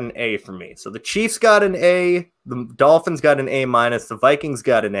got an A for me. So the Chiefs got an A, the Dolphins got an A-, the Vikings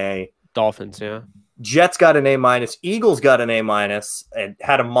got an A. Dolphins, yeah. Jets got an A-, Eagles got an A-, and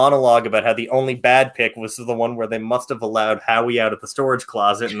had a monologue about how the only bad pick was the one where they must have allowed Howie out of the storage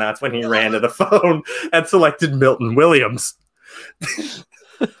closet, and that's when he ran to the phone and selected Milton Williams.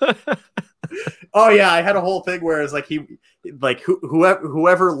 Oh yeah, I had a whole thing where it's like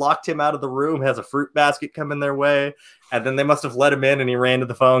whoever locked him out of the room has a fruit basket coming their way, and then they must have let him in, and he ran to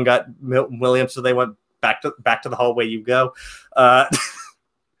the phone, got Milton Williams, so they went back to the hallway you go.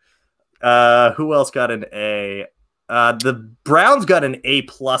 Who else got an A? The Browns got an A+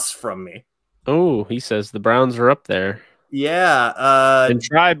 from me. Oh, he says the Browns are up there. Yeah. And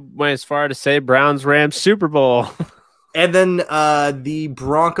Tribe went as far to say Browns Rams Super Bowl. And then the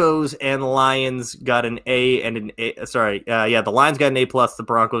Broncos and Lions got an A and an A. Sorry, the Lions got an A+. The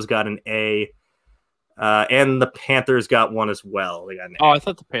Broncos got an A, and the Panthers got one as well. They got an A. Oh, I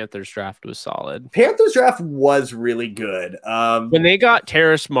thought the Panthers draft was solid. Panthers draft was really good. When they got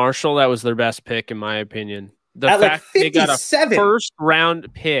Terrace Marshall, that was their best pick, in my opinion. The fact like they got a 57. first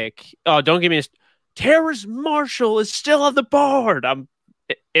round pick. Oh, don't give me Terrace Marshall is still on the board.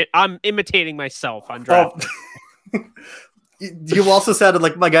 I'm imitating myself on draft. You also sounded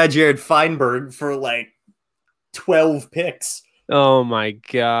like my guy Jared Feinberg for like 12 picks. Oh my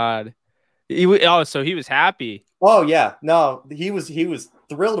God. So he was happy. Oh yeah, no, he was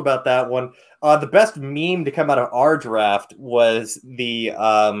thrilled about that one. The best meme to come out of our draft was the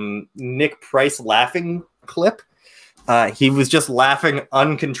Nick Price laughing clip. He was just laughing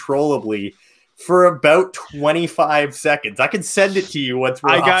uncontrollably for about 25 seconds. I can send it to you once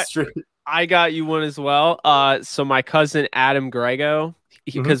we're off stream. I got you one as well. So my cousin Adam Grego,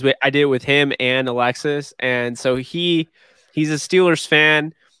 because I did it with him and Alexis, and so he's a Steelers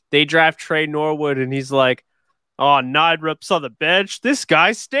fan. They draft Trey Norwood, and he's like, "Oh, 9 reps on the bench. This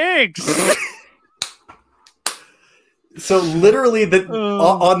guy stinks." So literally,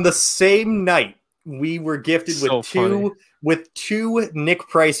 on the same night, we were gifted with two Nick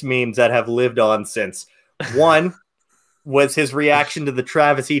Price memes that have lived on since. One was his reaction to the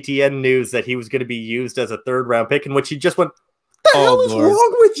Travis Etienne news that he was going to be used as a 3rd-round pick, in which he just went, "The hell is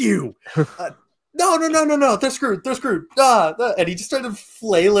wrong with you? No, they're screwed. And he just started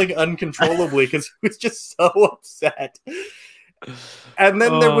flailing uncontrollably because he was just so upset. And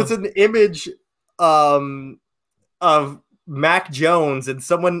then there was an image of Mac Jones and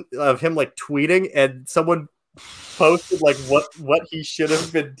someone of him like tweeting, and someone posted like what he should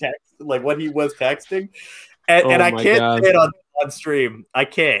have been what he was texting. And I can't say it on stream. I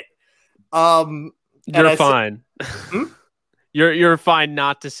can't. You're fine. You're fine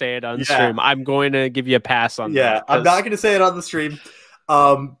not to say it on stream. I'm going to give you a pass on that. Yeah, I'm not going to say it on the stream.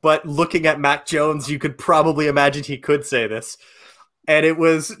 But looking at Mac Jones, you could probably imagine he could say this. And it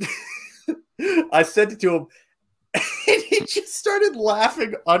was... I sent it to him, and he just started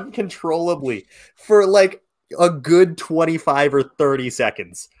laughing uncontrollably for like a good 25 or 30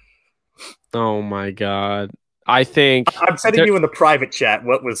 seconds. Oh my God. I think I'm sending you in the private chat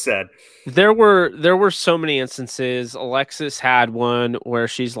what was said. There were so many instances. Alexis had one where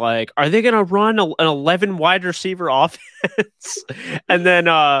she's like, "Are they going to run an 11 wide receiver offense?" And then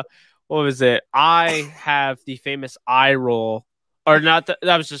what was it? I have the famous eye roll, or not?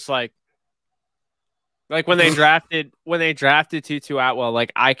 That was just like when they drafted Tutu Atwell.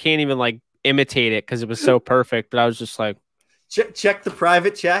 Like I can't even like imitate it because it was so perfect. But I was just like, check the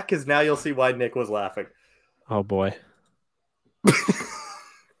private chat because now you'll see why Nick was laughing. Oh boy.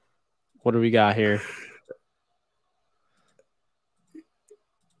 What do we got here?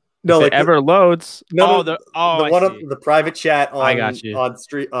 No, if it ever loads. No, the one on the private chat on I got you. on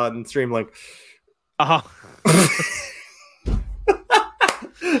Streamlink.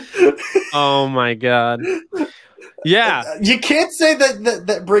 Oh my God. Yeah, you can't say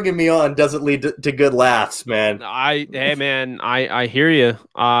that bringing me on doesn't lead to good laughs, man. I hear you.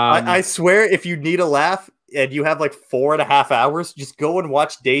 I swear, if you need a laugh, and you have like 4.5 hours, just go and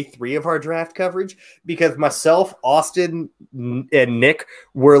watch day 3 of our draft coverage, because myself, Austin, and Nick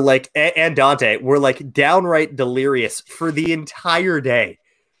were like, and Dante were like downright delirious for the entire day.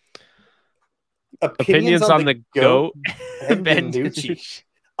 Opinions on the GOAT, Ben DiNucci.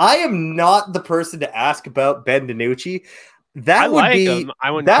 I am not the person to ask about Ben DiNucci. That would be him.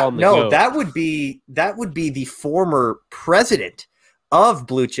 I wouldn't call him the GOAT. That would be the former president of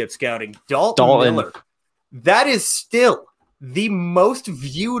Blue Chip Scouting, Dalton Miller. That is still the most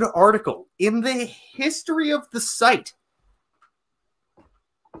viewed article in the history of the site.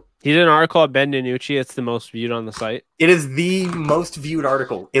 He did an article on Ben DiNucci. It's the most viewed on the site. It is the most viewed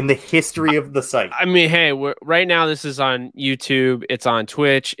article in the history of the site. I mean, hey, right now this is on YouTube. It's on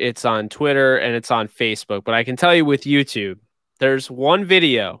Twitch. It's on Twitter. And it's on Facebook. But I can tell you with YouTube, there's one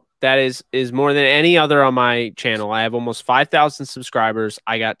video that is more than any other on my channel. I have almost 5,000 subscribers.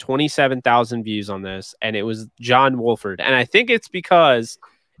 I got 27,000 views on this, and it was John Wolford. And I think it's because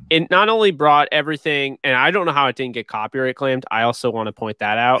it not only brought everything, and I don't know how it didn't get copyright claimed. I also want to point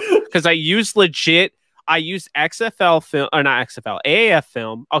that out because I used XFL film, or not XFL, AAF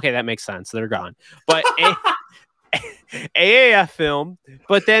film. Okay, that makes sense. They're gone. But AAF film,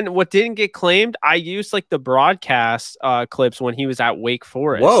 but then what didn't get claimed, I used like the broadcast clips when he was at Wake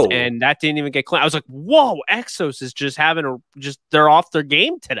Forest. Whoa. And that didn't even get claimed. I was like, whoa, Exos is just they're off their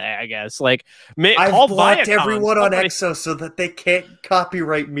game today, I guess. Like, I've blocked everyone on Exos so that they can't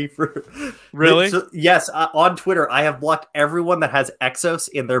copyright me for really. Yes, on Twitter I have blocked everyone that has Exos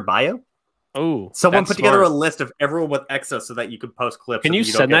in their bio. Oh, someone put together a list of everyone with Exos so that you can post clips. Can you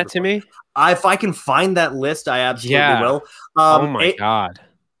send that to me? If I can find that list, I absolutely will. Oh my god,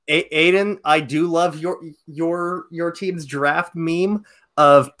 Aiden, I do love your team's draft meme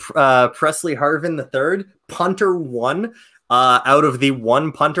of Presley Harvin III, punter 1 out of the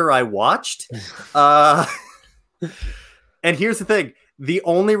 1 punter I watched. And here's the thing. The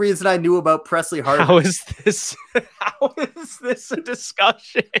only reason I knew about Presley Harvin... How is this a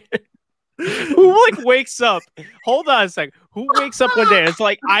discussion? Who like wakes up? Hold on a second. Who wakes up one day? It's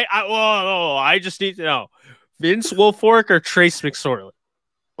like I just need to know Vince Wilfork or Trace McSorley.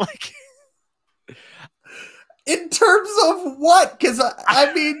 Like, in terms of what? Because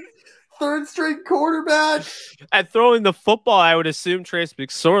I mean, third string quarterback at throwing the football, I would assume Trace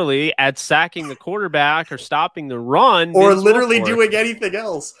McSorley. At sacking the quarterback or stopping the run, or Vince literally Wilfork. Doing anything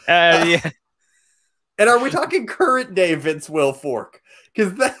else. Yeah. And are we talking current day Vince Wilfork?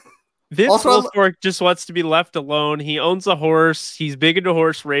 Because that. Vince Wilfork just wants to be left alone. He owns a horse. He's big into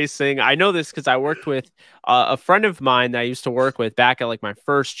horse racing. I know this because I worked with a friend of mine that I used to work with back at like my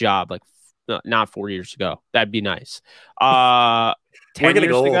first job, like not 4 years ago. That'd be nice. 10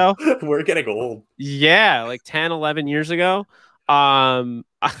 years ago. We're getting old. Yeah, like 10, 11 years ago.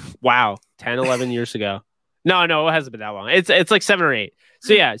 Wow, 10, 11 years ago. No, it hasn't been that long. It's like 7 or 8.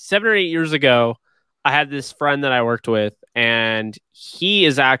 So yeah, 7 or 8 years ago, I had this friend that I worked with, and he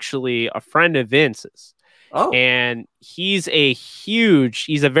is actually a friend of Vince's. Oh. And he's a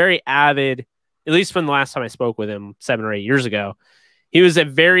very avid, at least from the last time I spoke with him 7 or 8 years ago, he was a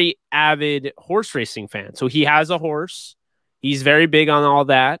very avid horse racing fan. So he has a horse. He's very big on all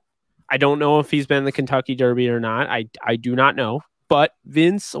that. I don't know if he's been in the Kentucky Derby or not. I do not know. But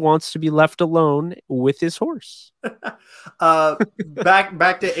Vince wants to be left alone with his horse. Back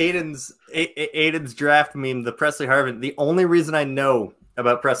to Aiden's draft meme, the Presley Harvin. The only reason I know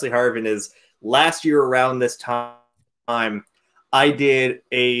about Presley Harvin is last year around this time, I did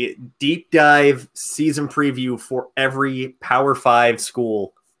a deep dive season preview for every Power 5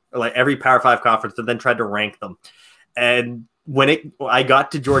 school, or like every Power 5 conference, and then tried to rank them. And when I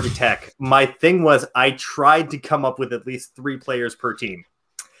got to Georgia Tech, my thing was I tried to come up with at least 3 players per team,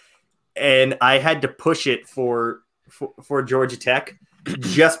 and I had to push it for Georgia Tech.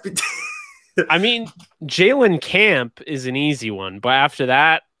 Just, I mean, Jalen Camp is an easy one, but after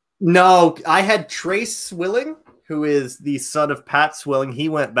that, no, I had Trace Swilling, who is the son of Pat Swilling. He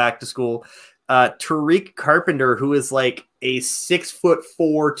went back to school. Tariq Carpenter, who is like a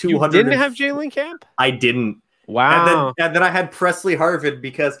 6'4", 200. You didn't have Jalen Camp? I didn't. Wow. And then I had Presley Harvin,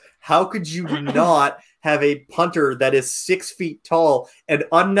 because how could you not have a punter that is 6 feet tall and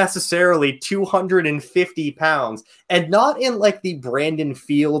unnecessarily 250 pounds, and not in like the Brandon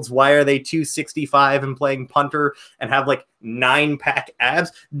Fields, why are they 265 and playing punter and have like 9-pack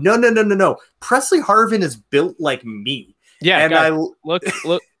abs? No. Presley Harvin is built like me. Yeah. And guys,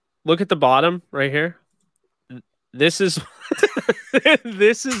 look at the bottom right here. This is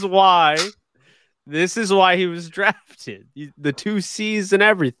This is why he was drafted. The 2 C's and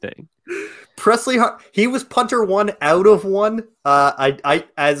everything. Presley, he was punter 1 out of 1.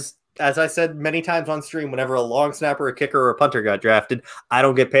 As as I said many times on stream, whenever a long snapper, a kicker, or a punter got drafted, I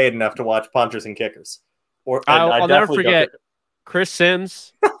don't get paid enough to watch punters and kickers. I'll never forget Chris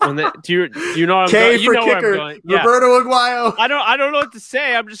Sims. Do you know I'm K going? for You know kicker, where I'm going. Yeah. Roberto Aguayo. I don't know what to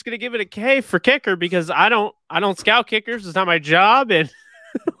say. I'm just gonna give it a K for kicker because I don't scout kickers. It's not my job. And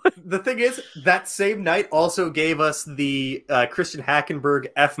the thing is, that same night also gave us the Christian Hackenberg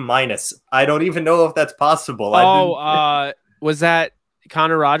F-. I don't even know if that's possible. Was that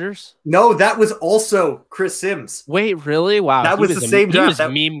Connor Rogers? No, that was also Chris Sims. Wait, really? Wow. That was the same draft. He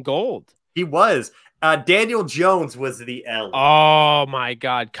was meme gold. He was. Daniel Jones was the L. Oh my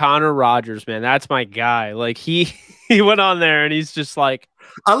God, Connor Rogers, man, that's my guy. Like he went on there and he's just like,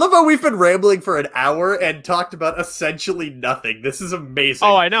 I love how we've been rambling for an hour and talked about essentially nothing. This is amazing.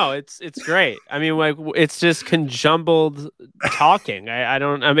 Oh, I know, it's great. I mean, like it's just conjumbled talking.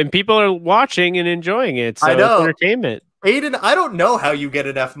 I mean, people are watching and enjoying it. So I know. It's entertainment. Aiden, I don't know how you get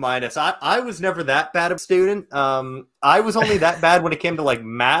an F-. I was never that bad of a student. I was only that bad when it came to like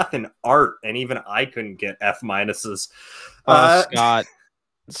math and art, and even I couldn't get F-.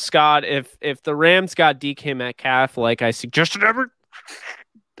 Scott, if the Rams got DK Metcalf like I suggested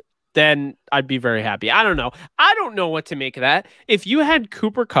then I'd be very happy. I don't know. I don't know what to make of that. If you had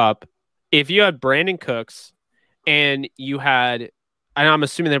Cooper Kupp, if you had Brandon Cooks, and you had, and I'm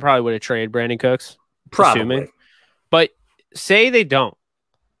assuming they probably would have traded Brandon Cooks. Probably. Assuming. But say they don't.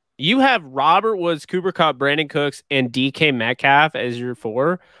 You have Robert Woods, Cooper Kupp, Brandon Cooks, and DK Metcalf as your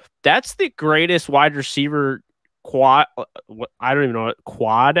 4. That's the greatest wide receiver quad. I don't even know what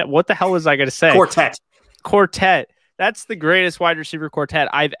quad. What the hell was I going to say? Quartet. That's the greatest wide receiver quartet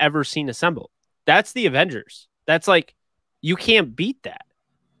I've ever seen assembled. That's the Avengers. That's like, you can't beat that.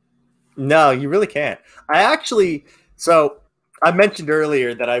 No, you really can't. I mentioned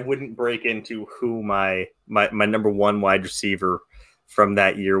earlier that I wouldn't break into who my number 1 wide receiver from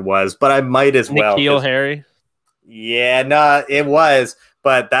that year was, but I might as well. N'Keal Harry? Yeah, no, it was,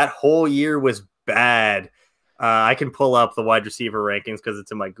 but that whole year was bad. I can pull up the wide receiver rankings because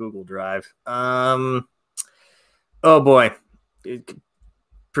it's in my Google Drive. Oh boy.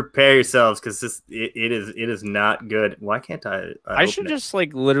 Prepare yourselves because it is not good. Why can't I should just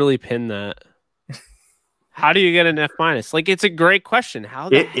like literally pin that. How do you get an F-? Like, it's a great question. How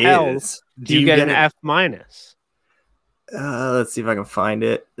the hell do you get an F-? Let's see if I can find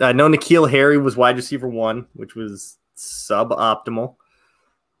it. I know N'Keal Harry was wide receiver 1, which was suboptimal.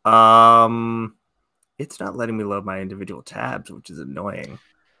 It's not letting me load my individual tabs, which is annoying.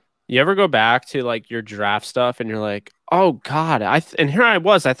 You ever go back to like your draft stuff and you're like, oh God, and here I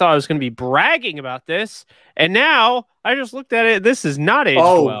was. I thought I was going to be bragging about this, and now I just looked at it. This is not aged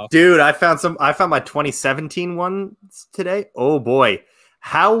well. Dude, I found my 2017 ones today. Oh boy,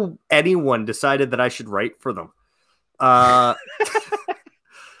 how anyone decided that I should write for them.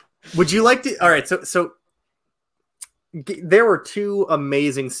 Would you like to? All right, so there were 2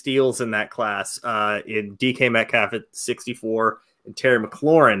 amazing steals in that class. In DK Metcalf at 64 and Terry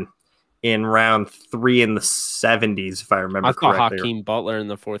McLaurin in round 3 in the 70s, if I remember correctly. I thought Hakeem Butler in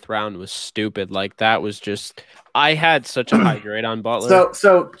the 4th round was stupid. Like, that was just, I had such a high grade on Butler.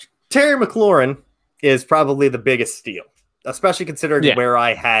 So Terry McLaurin is probably the biggest steal, especially considering where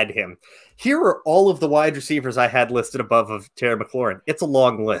I had him. Here are all of the wide receivers I had listed above of Terry McLaurin. It's a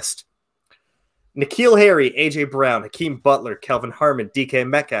long list. N'Keal Harry, AJ Brown, Hakeem Butler, Kelvin Harmon, DK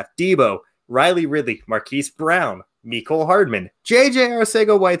Metcalf, Debo, Riley Ridley, Marquise Brown, Mecole Hardman, JJ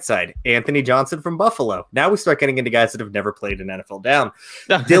Arcega-Whiteside, Anthony Johnson from Buffalo. Now we start getting into guys that have never played an NFL down.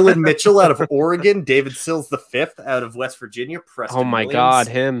 Dylan Mitchell out of Oregon, David Sills V out of West Virginia, Preston Williams, God,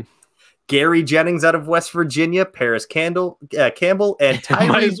 him. Gary Jennings out of West Virginia, Paris Campbell, and Tyree.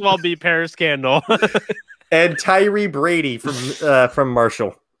 Might as well be Paris Campbell. And Tyree Brady from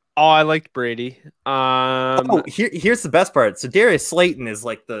Marshall. Oh, I liked Brady. Here's the best part. So Darius Slayton is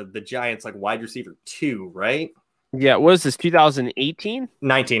like the Giants like wide receiver 2, right? Yeah, what was this, 2018?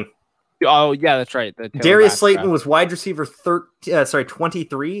 19. Oh, yeah, that's right. Darius Slayton was wide receiver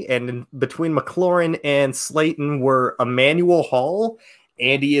 23, and between McLaurin and Slayton were Emmanuel Hall,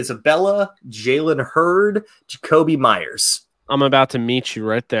 Andy Isabella, Jalen Hurd, Jacoby Myers. I'm about to meet you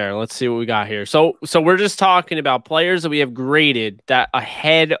right there. Let's see what we got here. So we're just talking about players that we have graded that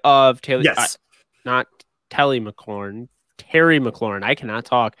ahead of Taylor. Yes. Not Telly McLaurin. Terry McLaurin. I cannot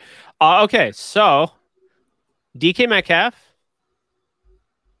talk. Okay, so DK Metcalf,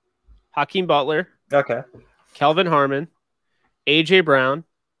 Hakeem Butler, okay, Kelvin Harmon, AJ Brown,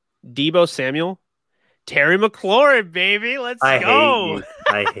 Debo Samuel, Terry McLaurin, baby. Let's go.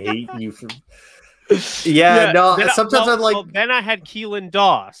 I hate you. Yeah, no. Then Sometimes I'm like, then I had Keelan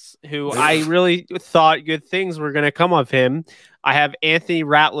Doss, who I really thought good things were going to come of him. I have Anthony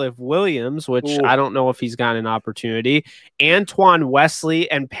Ratliff Williams, which ooh. I don't know if he's got an opportunity. Antoine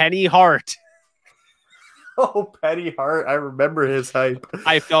Wesley and Penny Hart. Oh, Penny Hart. I remember his hype.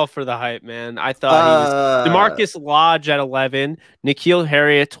 I fell for the hype, man. I thought he was DeMarcus Lodge at 11, N'Keal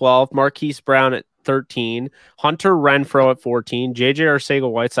Harry at 12, Marquise Brown at 13, Hunter Renfrow at 14, JJ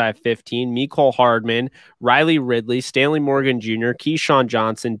Arcega-Whiteside at 15, Mecole Hardman, Riley Ridley, Stanley Morgan Jr., Keyshawn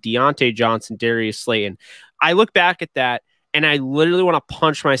Johnson, Deontay Johnson, Darius Slayton. I look back at that and I literally want to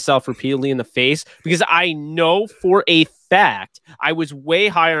punch myself repeatedly in the face because I know for a fact I was way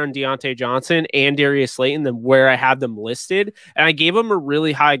higher on Deontay Johnson and Darius Slayton than where I have them listed. And I gave them a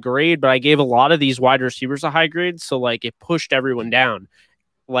really high grade, but I gave a lot of these wide receivers a high grade. So like it pushed everyone down.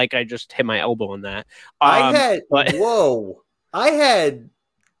 Like I just hit my elbow on that. I had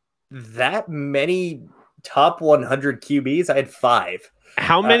that many top 100 QBs. I had 5.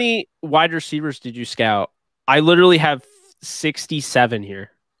 How many wide receivers did you scout? I literally have 67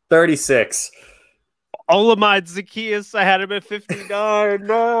 here. 36. Olamide Zacchaeus, I had him at 59.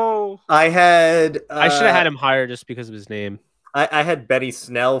 No. I should have had him higher just because of his name. I had Benny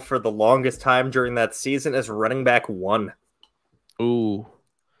Snell for the longest time during that season as running back 1. Ooh.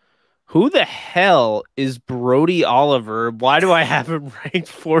 Who the hell is Brody Oliver? Why do I have him ranked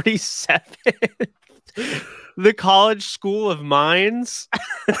 47? The College School of Mines?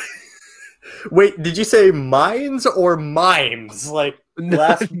 Wait, did you say mines or mimes? Like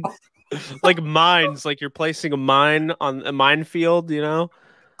last like mines, like you're placing a mine on a minefield, you know?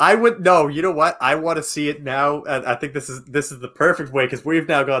 I would no, you know what? I want to see it now. I think this is the perfect way because we've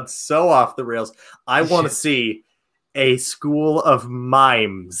now gone so off the rails. I want to see a school of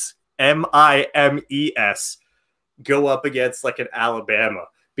mimes, MIMES, go up against like an Alabama.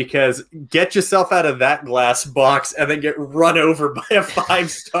 Because get yourself out of that glass box and then get run over by a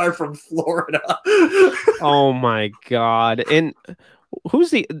 5-star from Florida. Oh my God. And who's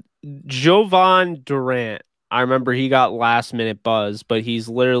the Jovan Durant? I remember he got last minute buzz, but he's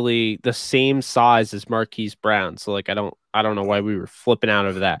literally the same size as Marquise Brown. So like I don't know why we were flipping out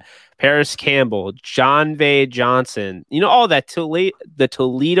over that. Paris Campbell, John Vay Johnson, you know, all that the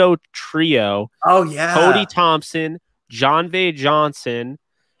Toledo trio. Oh yeah. Cody Thompson, John Vay Johnson,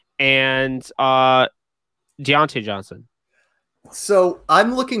 and Deontay Johnson. So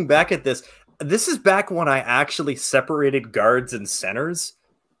I'm looking back at this. This is back when I actually separated guards and centers.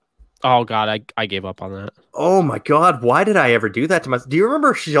 Oh God, I gave up on that. Oh my God, why did I ever do that to myself? Do you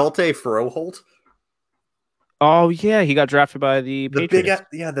remember Schulte Froholt? Oh yeah, he got drafted by the Patriots.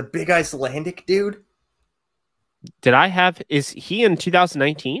 The big Icelandic dude. Is he in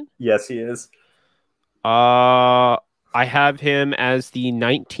 2019? Yes, he is. I have him as the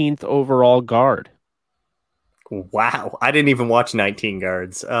 19th overall guard. Wow. I didn't even watch 19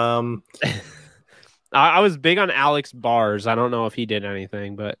 guards. I was big on Alex Bars. I don't know if he did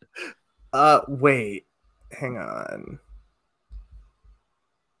anything, but wait. Hang on.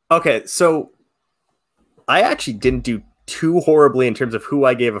 Okay, so I actually didn't do too horribly in terms of who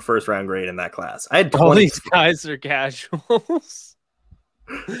I gave a first round grade in that class. I had 20. All these guys are casuals.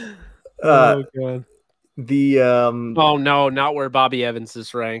 Oh God. Oh no, not where Bobby Evans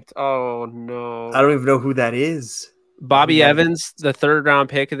is ranked. Oh no. I don't even know who that is. Bobby Evans, the 3rd round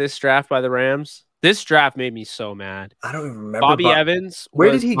pick of this draft by the Rams. This draft made me so mad. I don't even remember. Bobby Evans.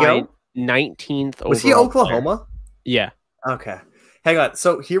 Where did he go? 19th. Was he Oklahoma? Player. Yeah. Okay. Hang on.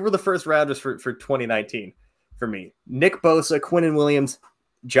 So here were the first rounders for 2019 for me. Nick Bosa, Quinnen Williams,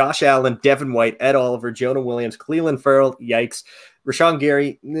 Josh Allen, Devin White, Ed Oliver, Jonah Williams, Cleveland Farrell, yikes. Rashawn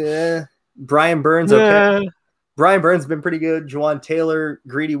Gary, Brian Burns, okay. Brian Burns has been pretty good. Juwan Taylor,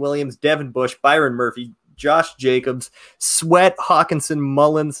 Greedy Williams, Devin Bush, Byron Murphy, Josh Jacobs, Sweat, Hawkinson,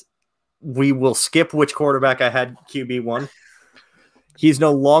 Mullins. We will skip which quarterback I had QB1. He's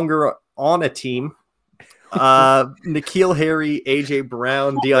no longer on a team. N'Keal Harry, AJ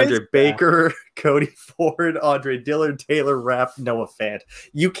Brown, DeAndre Baker, Cody Ford, Andre Dillard, Taylor Rapp, Noah Fant.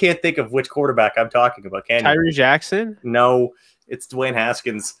 You can't think of which quarterback I'm talking about, can you? Tyree Jackson? No, it's Dwayne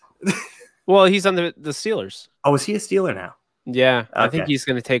Haskins. Well, he's on the Steelers. Oh, is he a Steeler now? Yeah, okay. I think he's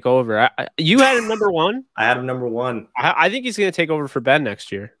going to take over. You had him number 1? I had him number 1. I think he's going to take over for Ben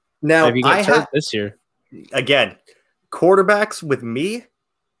next year. Now, maybe I have this year. Again, quarterbacks with me.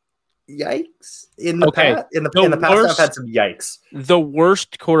 Yikes! In the past, I've had some yikes. The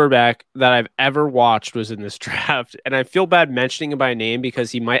worst quarterback that I've ever watched was in this draft, and I feel bad mentioning him by name because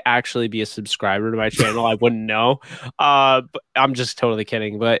he might actually be a subscriber to my channel. I wouldn't know. But I'm just totally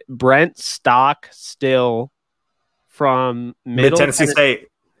kidding. But Brent Stockstill from Middle Tennessee State.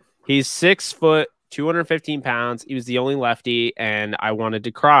 He's 6'2", 215 pounds. He was the only lefty, and I wanted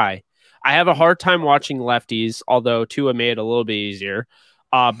to cry. I have a hard time watching lefties, although Tua made it a little bit easier.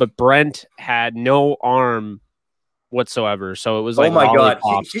 But Brent had no arm whatsoever, so it was like, oh my god,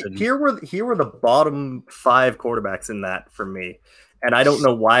 and... here were the bottom 5 quarterbacks in that for me, and I don't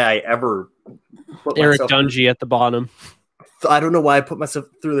know why I ever put Eric Dungy at the bottom. I don't know why I put myself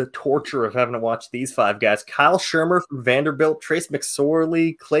through the torture of having to watch these 5 guys. Kyle Shermer from Vanderbilt, Trace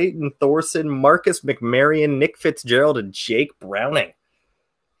McSorley, Clayton Thorson, Marcus McMarion, Nick Fitzgerald, and Jake Browning.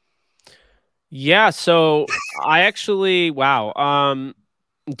 Yeah, so I actually, wow.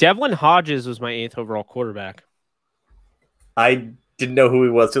 Devlin Hodges was my 8th overall quarterback. I didn't know who he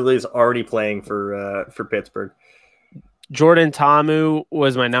was until he was already playing for Pittsburgh. Jordan Ta'amu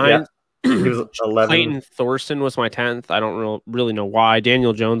was my 9th. Yeah. He was 11. Clayton Thorson was my 10th. I don't really know why.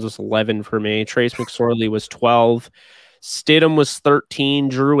 Daniel Jones was 11 for me. Trace McSorley was 12. Stidham was 13.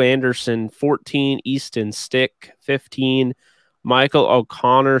 Drew Anderson 14. Easton Stick 15. Michael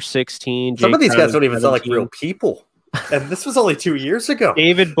O'Connor 16. Some Jake of these guys don't even 17. sound like real people. And this was only 2 years ago.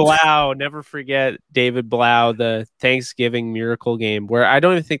 David Blau, never forget David Blau, the Thanksgiving miracle game where I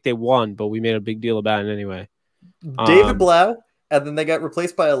don't even think they won, but we made a big deal about it anyway. David Blau. And then they got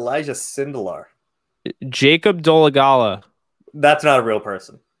replaced by Elijah Sindelar. Jacob Dolagala. That's not a real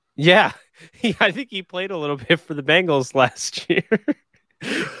person. Yeah. I think he played a little bit for the Bengals last year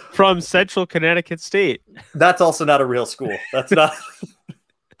from Central Connecticut State. That's also not a real school. That's not.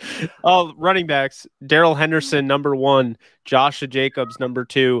 Oh, running backs. Daryl Henderson, number 1. Joshua Jacobs, number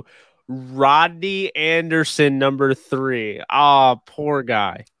 2. Rodney Anderson, number 3. Oh, poor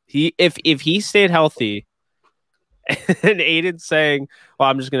guy. If he stayed healthy... And Aiden saying, well,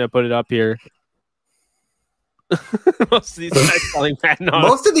 I'm just going to put it up here. Most of these guys calling Madden on.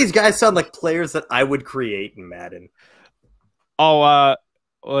 Most of these guys sound like players that I would create in Madden. Oh,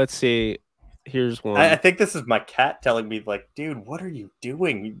 let's see. Here's one. I think this is my cat telling me, like, dude, what are you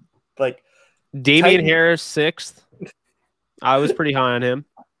doing? Like, Damian Harris, 6th. I was pretty high on him.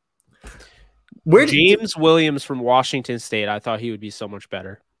 James Williams from Washington State. I thought he would be so much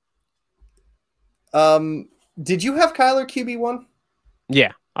better. Did you have Kyler QB1?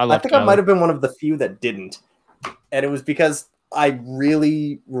 Yeah, I think Kyler. I might have been one of the few that didn't. And it was because I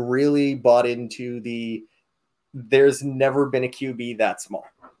really, really bought into there's never been a QB that small.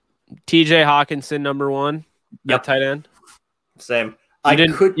 TJ Hawkinson, number 1. Yep. Tight end. Same. You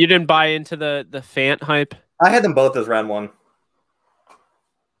didn't buy into the Fant hype? I had them both as round 1.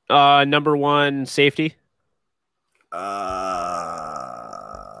 Number 1 safety.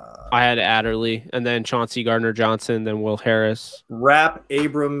 I had Adderley, and then Chauncey Gardner-Johnson, then Will Harris. Rapp,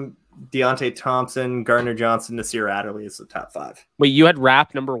 Abram, Deontay Thompson, Gardner-Johnson, Nasir Adderley is the top 5. Wait, you had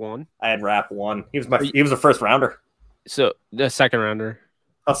Rapp number 1? I had Rapp 1. He was a first rounder. So the second rounder.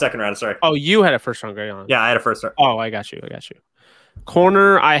 Oh, second rounder. Sorry. Oh, you had a first round guy on. Yeah, I had a first round. Oh, I got you.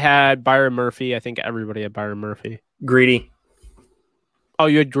 Corner, I had Byron Murphy. I think everybody had Byron Murphy. Greedy. Oh,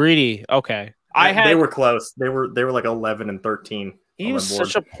 you had Greedy. Okay. They were close. They were like 11 and 13. He was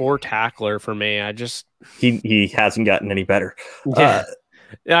such a poor tackler for me. He hasn't gotten any better. Yeah,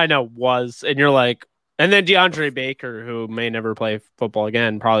 I know. And you're like, and then DeAndre Baker, who may never play football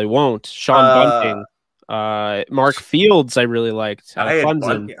again, probably won't. Sean Bunting, Mark Fields, I really liked. I had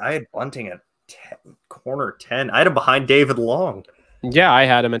Bunting at corner 10. I had him behind David Long. Yeah, I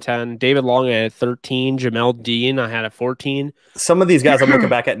had him at 10. David Long at 13. Jamel Dean, I had at 14. Some of these guys I'm looking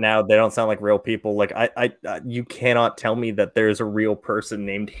back at now, they don't sound like real people. Like you cannot tell me that there's a real person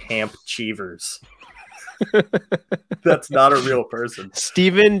named Hamp Cheevers. That's not a real person.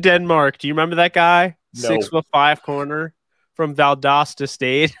 Steven Denmark, do you remember that guy? No. 6'5" corner from Valdosta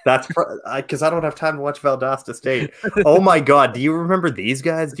State. That's because I don't have time to watch Valdosta State. Oh my God, do you remember these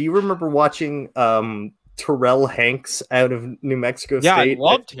guys? Do you remember watching Terrell Hanks out of New Mexico State? Yeah, I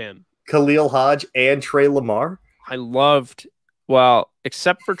loved him. Khalil Hodge and Trey Lamar.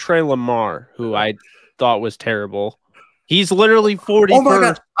 Except for Trey Lamar, who I thought was terrible. He's literally 40. Oh my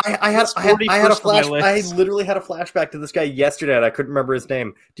God. I had a flash. I literally had a flashback to this guy yesterday and I couldn't remember his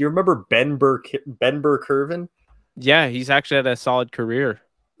name. Do you remember Ben Burr-Kirven? Yeah, he's actually had a solid career.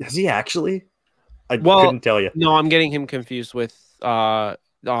 Is he actually? I couldn't tell you. No, I'm getting him confused with the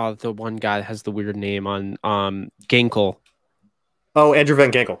one guy that has the weird name on Ginkel. Oh, Andrew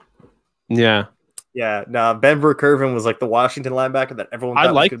Van Ginkel. Yeah. Yeah. No, Ben Burr-Kirven was like the Washington linebacker that everyone thought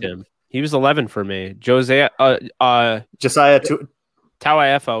I liked him. He was 11 for me. Josiah Tawaefa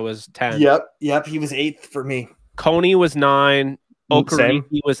was 10. Yep. He was 8th for me. Coney was 9.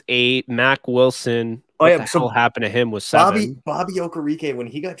 Okereke was 8. Mac Wilson. What the hell happened to him was 7. Bobby Okereke, when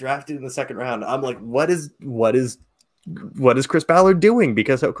he got drafted in the second round, I'm like, what is what is Chris Ballard doing?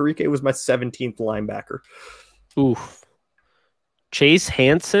 Because Okereke was my 17th linebacker. Oof. Chase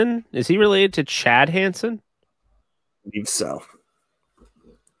Hansen? Is he related to Chad Hansen? I believe so.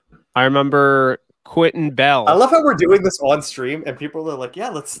 I remember Quentin Bell. I love how we're doing this on stream, and people are like, "Yeah,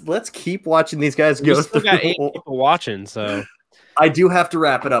 let's keep watching these guys go." We still got 8 people watching, so I do have to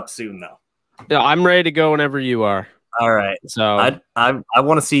wrap it up soon, though. Yeah, I'm ready to go whenever you are. All right. So I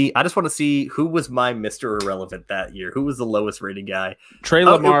want to see. I just want to see who was my Mr. Irrelevant that year. Who was the lowest rated guy? Trey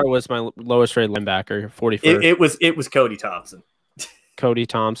Lamar was my lowest rated linebacker, 41st. It was Cody Thompson. Cody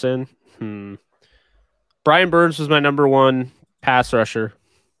Thompson. Brian Burns was my number 1 pass rusher.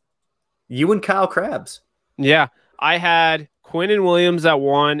 You and Kyle Krabs. Yeah, I had Quinnen Williams at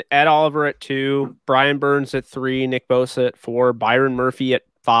 1, Ed Oliver at 2, Brian Burns at 3, Nick Bosa at 4, Byron Murphy at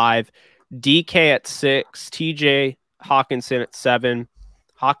 5, DK at 6, TJ Hawkinson at 7,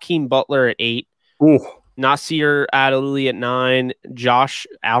 Hakeem Butler at 8, Nasir Adderley at 9, Josh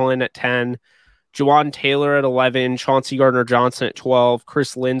Allen at 10, Juwan Taylor at 11, Chauncey Gardner-Johnson at 12,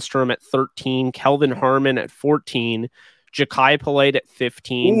 Chris Lindstrom at 13, Kelvin Harmon at 14, Ja'Kai Polite at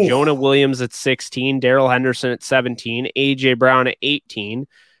 15, Jonah Williams at 16, Darrell Henderson at 17, A.J. Brown at 18,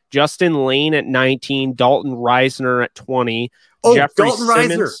 Justin Lane at 19, Dalton Reisner at 20, Jeffrey Dalton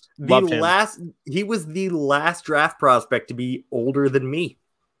Simmons, Reisner, he was the last draft prospect to be older than me.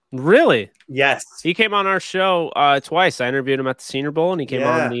 Really? Yes. He came on our show twice. I interviewed him at the Senior Bowl, and he came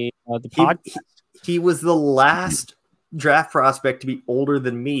on the podcast. He was the last draft prospect to be older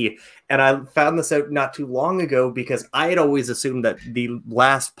than me, and I found this out not too long ago because I had always assumed that the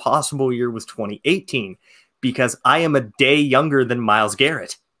last possible year was 2018 because I am a day younger than Myles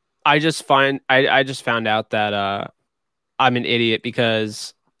Garrett. I just found out that I'm an idiot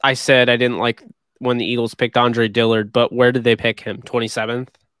because I said I didn't like when the Eagles picked Andre Dillard, but where did they pick him? 27th?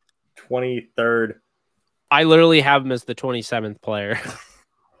 23rd. I literally have him as the 27th player.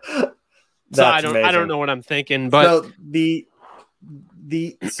 So I don't know what I'm thinking, but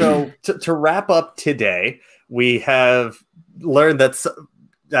so to wrap up today, we have learned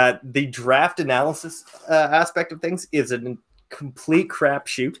that the draft analysis aspect of things is a complete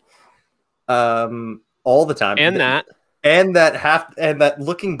crapshoot all the time, and that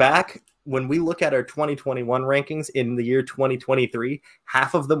looking back, when we look at our 2021 rankings in the year 2023,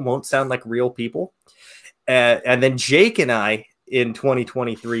 half of them won't sound like real people, and then Jake and I in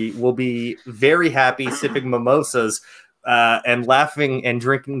 2023 will be very happy sipping mimosas and laughing and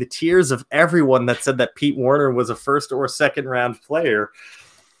drinking the tears of everyone that said that Pete Werner was a first or second round player.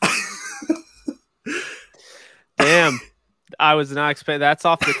 Damn, I was not expecting that's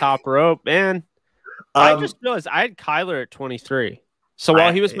off the top rope, man. I just realized I had Kyler at 23. So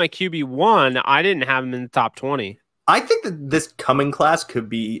while he was my QB1, I didn't have him in the top 20. I think that this coming class could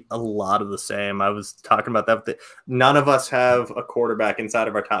be a lot of the same. I was talking about that. But none of us have a quarterback inside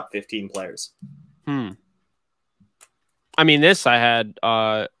of our top 15 players. I mean, I had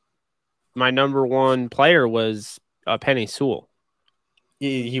my number 1 player was Penny Sewell.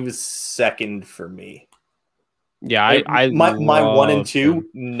 He was second for me. Yeah, my 1 and 2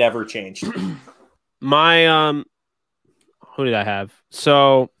 never changed. My who did I have?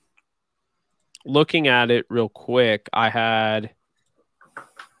 So looking at it real quick, I had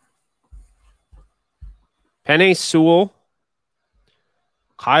Penny Sewell,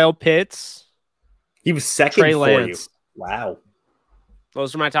 Kyle Pitts. He was second Trey for Lance. you. Wow.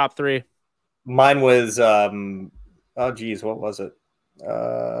 Those are my top 3. Mine was oh geez, what was it?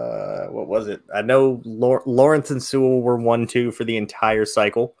 What was it? I know Lawrence and Sewell were 1-2 for the entire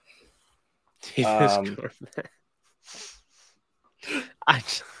cycle. I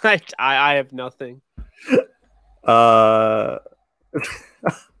have nothing.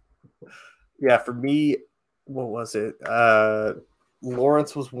 Yeah, for me, what was it?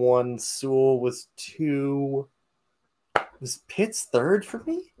 Lawrence was 1, Sewell was 2. Was Pitts 3rd for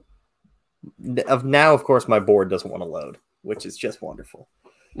me? Now, of course, my board doesn't want to load, which is just wonderful.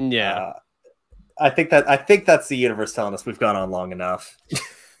 Yeah. I think that's the universe telling us we've gone on long enough.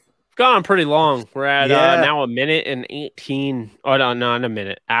 Gone on pretty long. We're at now 1 minute and 18. Oh no, not a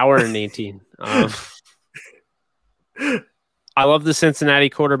minute. Hour and 18. I love the Cincinnati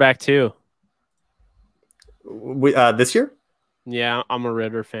quarterback too. This year? Yeah, I'm a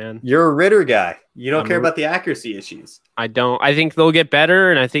Ritter fan. You're a Ritter guy. You don't care about the accuracy issues. I don't. I think they'll get better,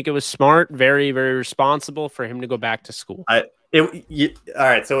 and I think it was smart, very, very responsible for him to go back to school. All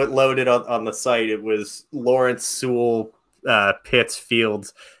right, so it loaded on the site. It was Lawrence, Sewell, Pitts,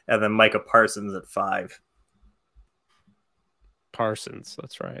 Fields, and then Micah Parsons at 5. Parsons,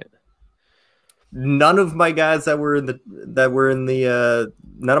 that's right. None of my guys that were in the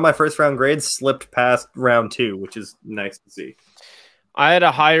none of my first round grades slipped past round 2, which is nice to see. I had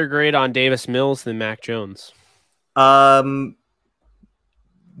a higher grade on Davis Mills than Mac Jones. You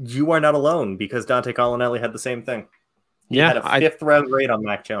are not alone, because Dante Collinelli had the same thing. He had a 5th round grade on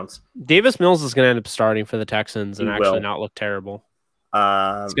Mac Jones. Davis Mills is going to end up starting for the Texans and actually not look terrible.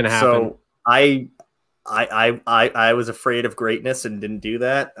 It's going to happen. So I was afraid of greatness and didn't do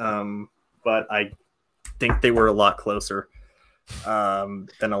that. But I think they were a lot closer than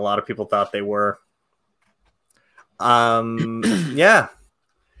a lot of people thought they were. Yeah.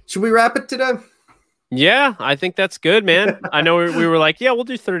 Should we wrap it today? Yeah, I think that's good, man. I know we were like, yeah, we'll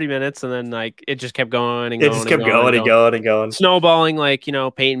do 30 minutes, and then like it just kept going and going. It just kept going and going and going. Snowballing, like, you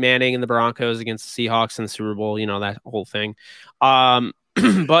know, Peyton Manning and the Broncos against the Seahawks in the Super Bowl, you know, that whole thing. But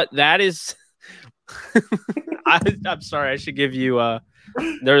that is I'm sorry, I should give you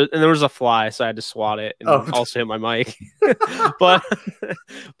there was a fly, so I had to swat it and also hit my mic. but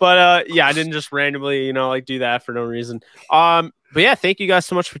yeah, I didn't just randomly, you know, like do that for no reason. But yeah, thank you guys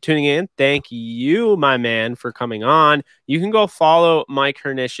so much for tuning in. Thank you, my man, for coming on. You can go follow Mike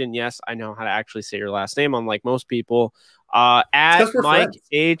Hrynyshyn. Yes, I know how to actually say your last name, unlike most people. At Mike friends.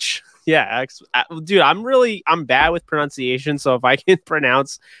 H. Yeah, dude, I'm bad with pronunciation, so if I can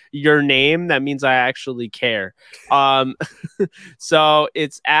pronounce your name, that means I actually care. So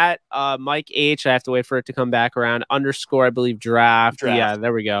it's at Mike H. I have to wait for it to come back around. _ I believe draft. Yeah,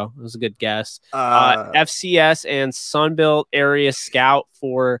 there we go. It was a good guess. FCS and Sunbelt Area Scout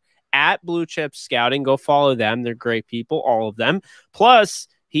for at Blue Chip Scouting. Go follow them. They're great people, all of them. Plus,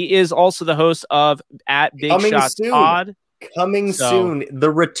 he is also the host of at Big Shots Pod. Coming soon, the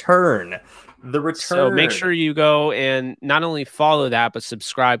return. So make sure you go and not only follow that, but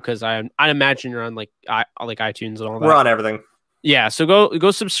subscribe, because I imagine you're on like iTunes and all that. We're on everything. Yeah, so go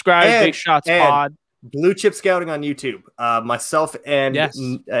subscribe. Big Shots Pod. Blue Chip Scouting on YouTube. Myself and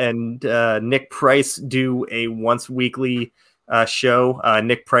Nick Price do a once weekly show.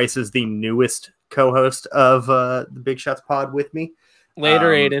 Nick Price is the newest co-host of the Big Shots Pod with me. Later,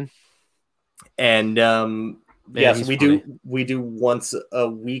 Aiden. And yes, we do once a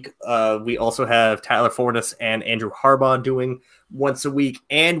week. We also have Tyler Fornes and Andrew Harbaugh doing once a week,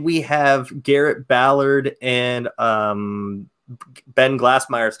 and we have Garrett Ballard and Ben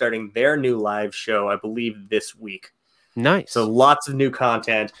Glassmeyer starting their new live show, I believe, this week. Nice. So lots of new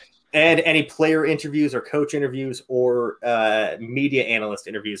content, and any player interviews or coach interviews or media analyst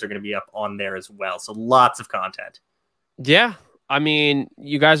interviews are going to be up on there as well. So lots of content. Yeah. I mean,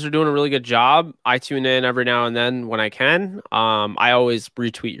 you guys are doing a really good job. I tune in every now and then when I can. I always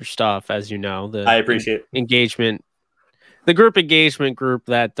retweet your stuff, as you know. I appreciate engagement, the group engagement group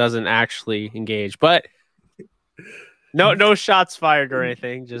that doesn't actually engage, but no shots fired or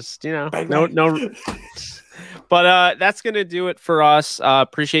anything. Just, you know, no. But that's gonna do it for us.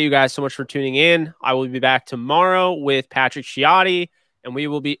 Appreciate you guys so much for tuning in. I will be back tomorrow with Patrick Chiotti, and we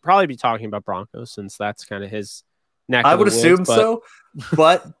will probably be talking about Broncos, since that's kind of his. I would assume so,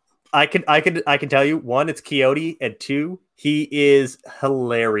 but I can tell you, one, it's Chiotti, and two, he is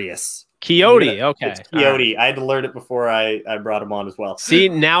hilarious. Chiotti, okay. It's Chiotti. I had to learn it before I brought him on as well. See,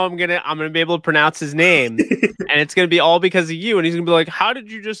 now I'm gonna be able to pronounce his name, and it's gonna be all because of you. And he's gonna be like, "How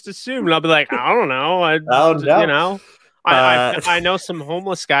did you just assume?" And I'll be like, "I don't know. I don't know. You know, I know some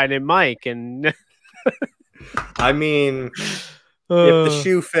homeless guy named Mike." And I mean, if the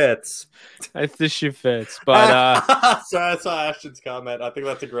shoe fits. If the shoe fits, but sorry, I saw Ashton's comment. I think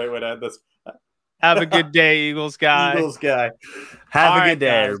that's a great way to end this. Have a good day, Eagles guy. Eagles guy. Have a good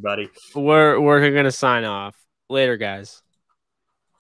day, everybody. We're gonna sign off. Later, guys.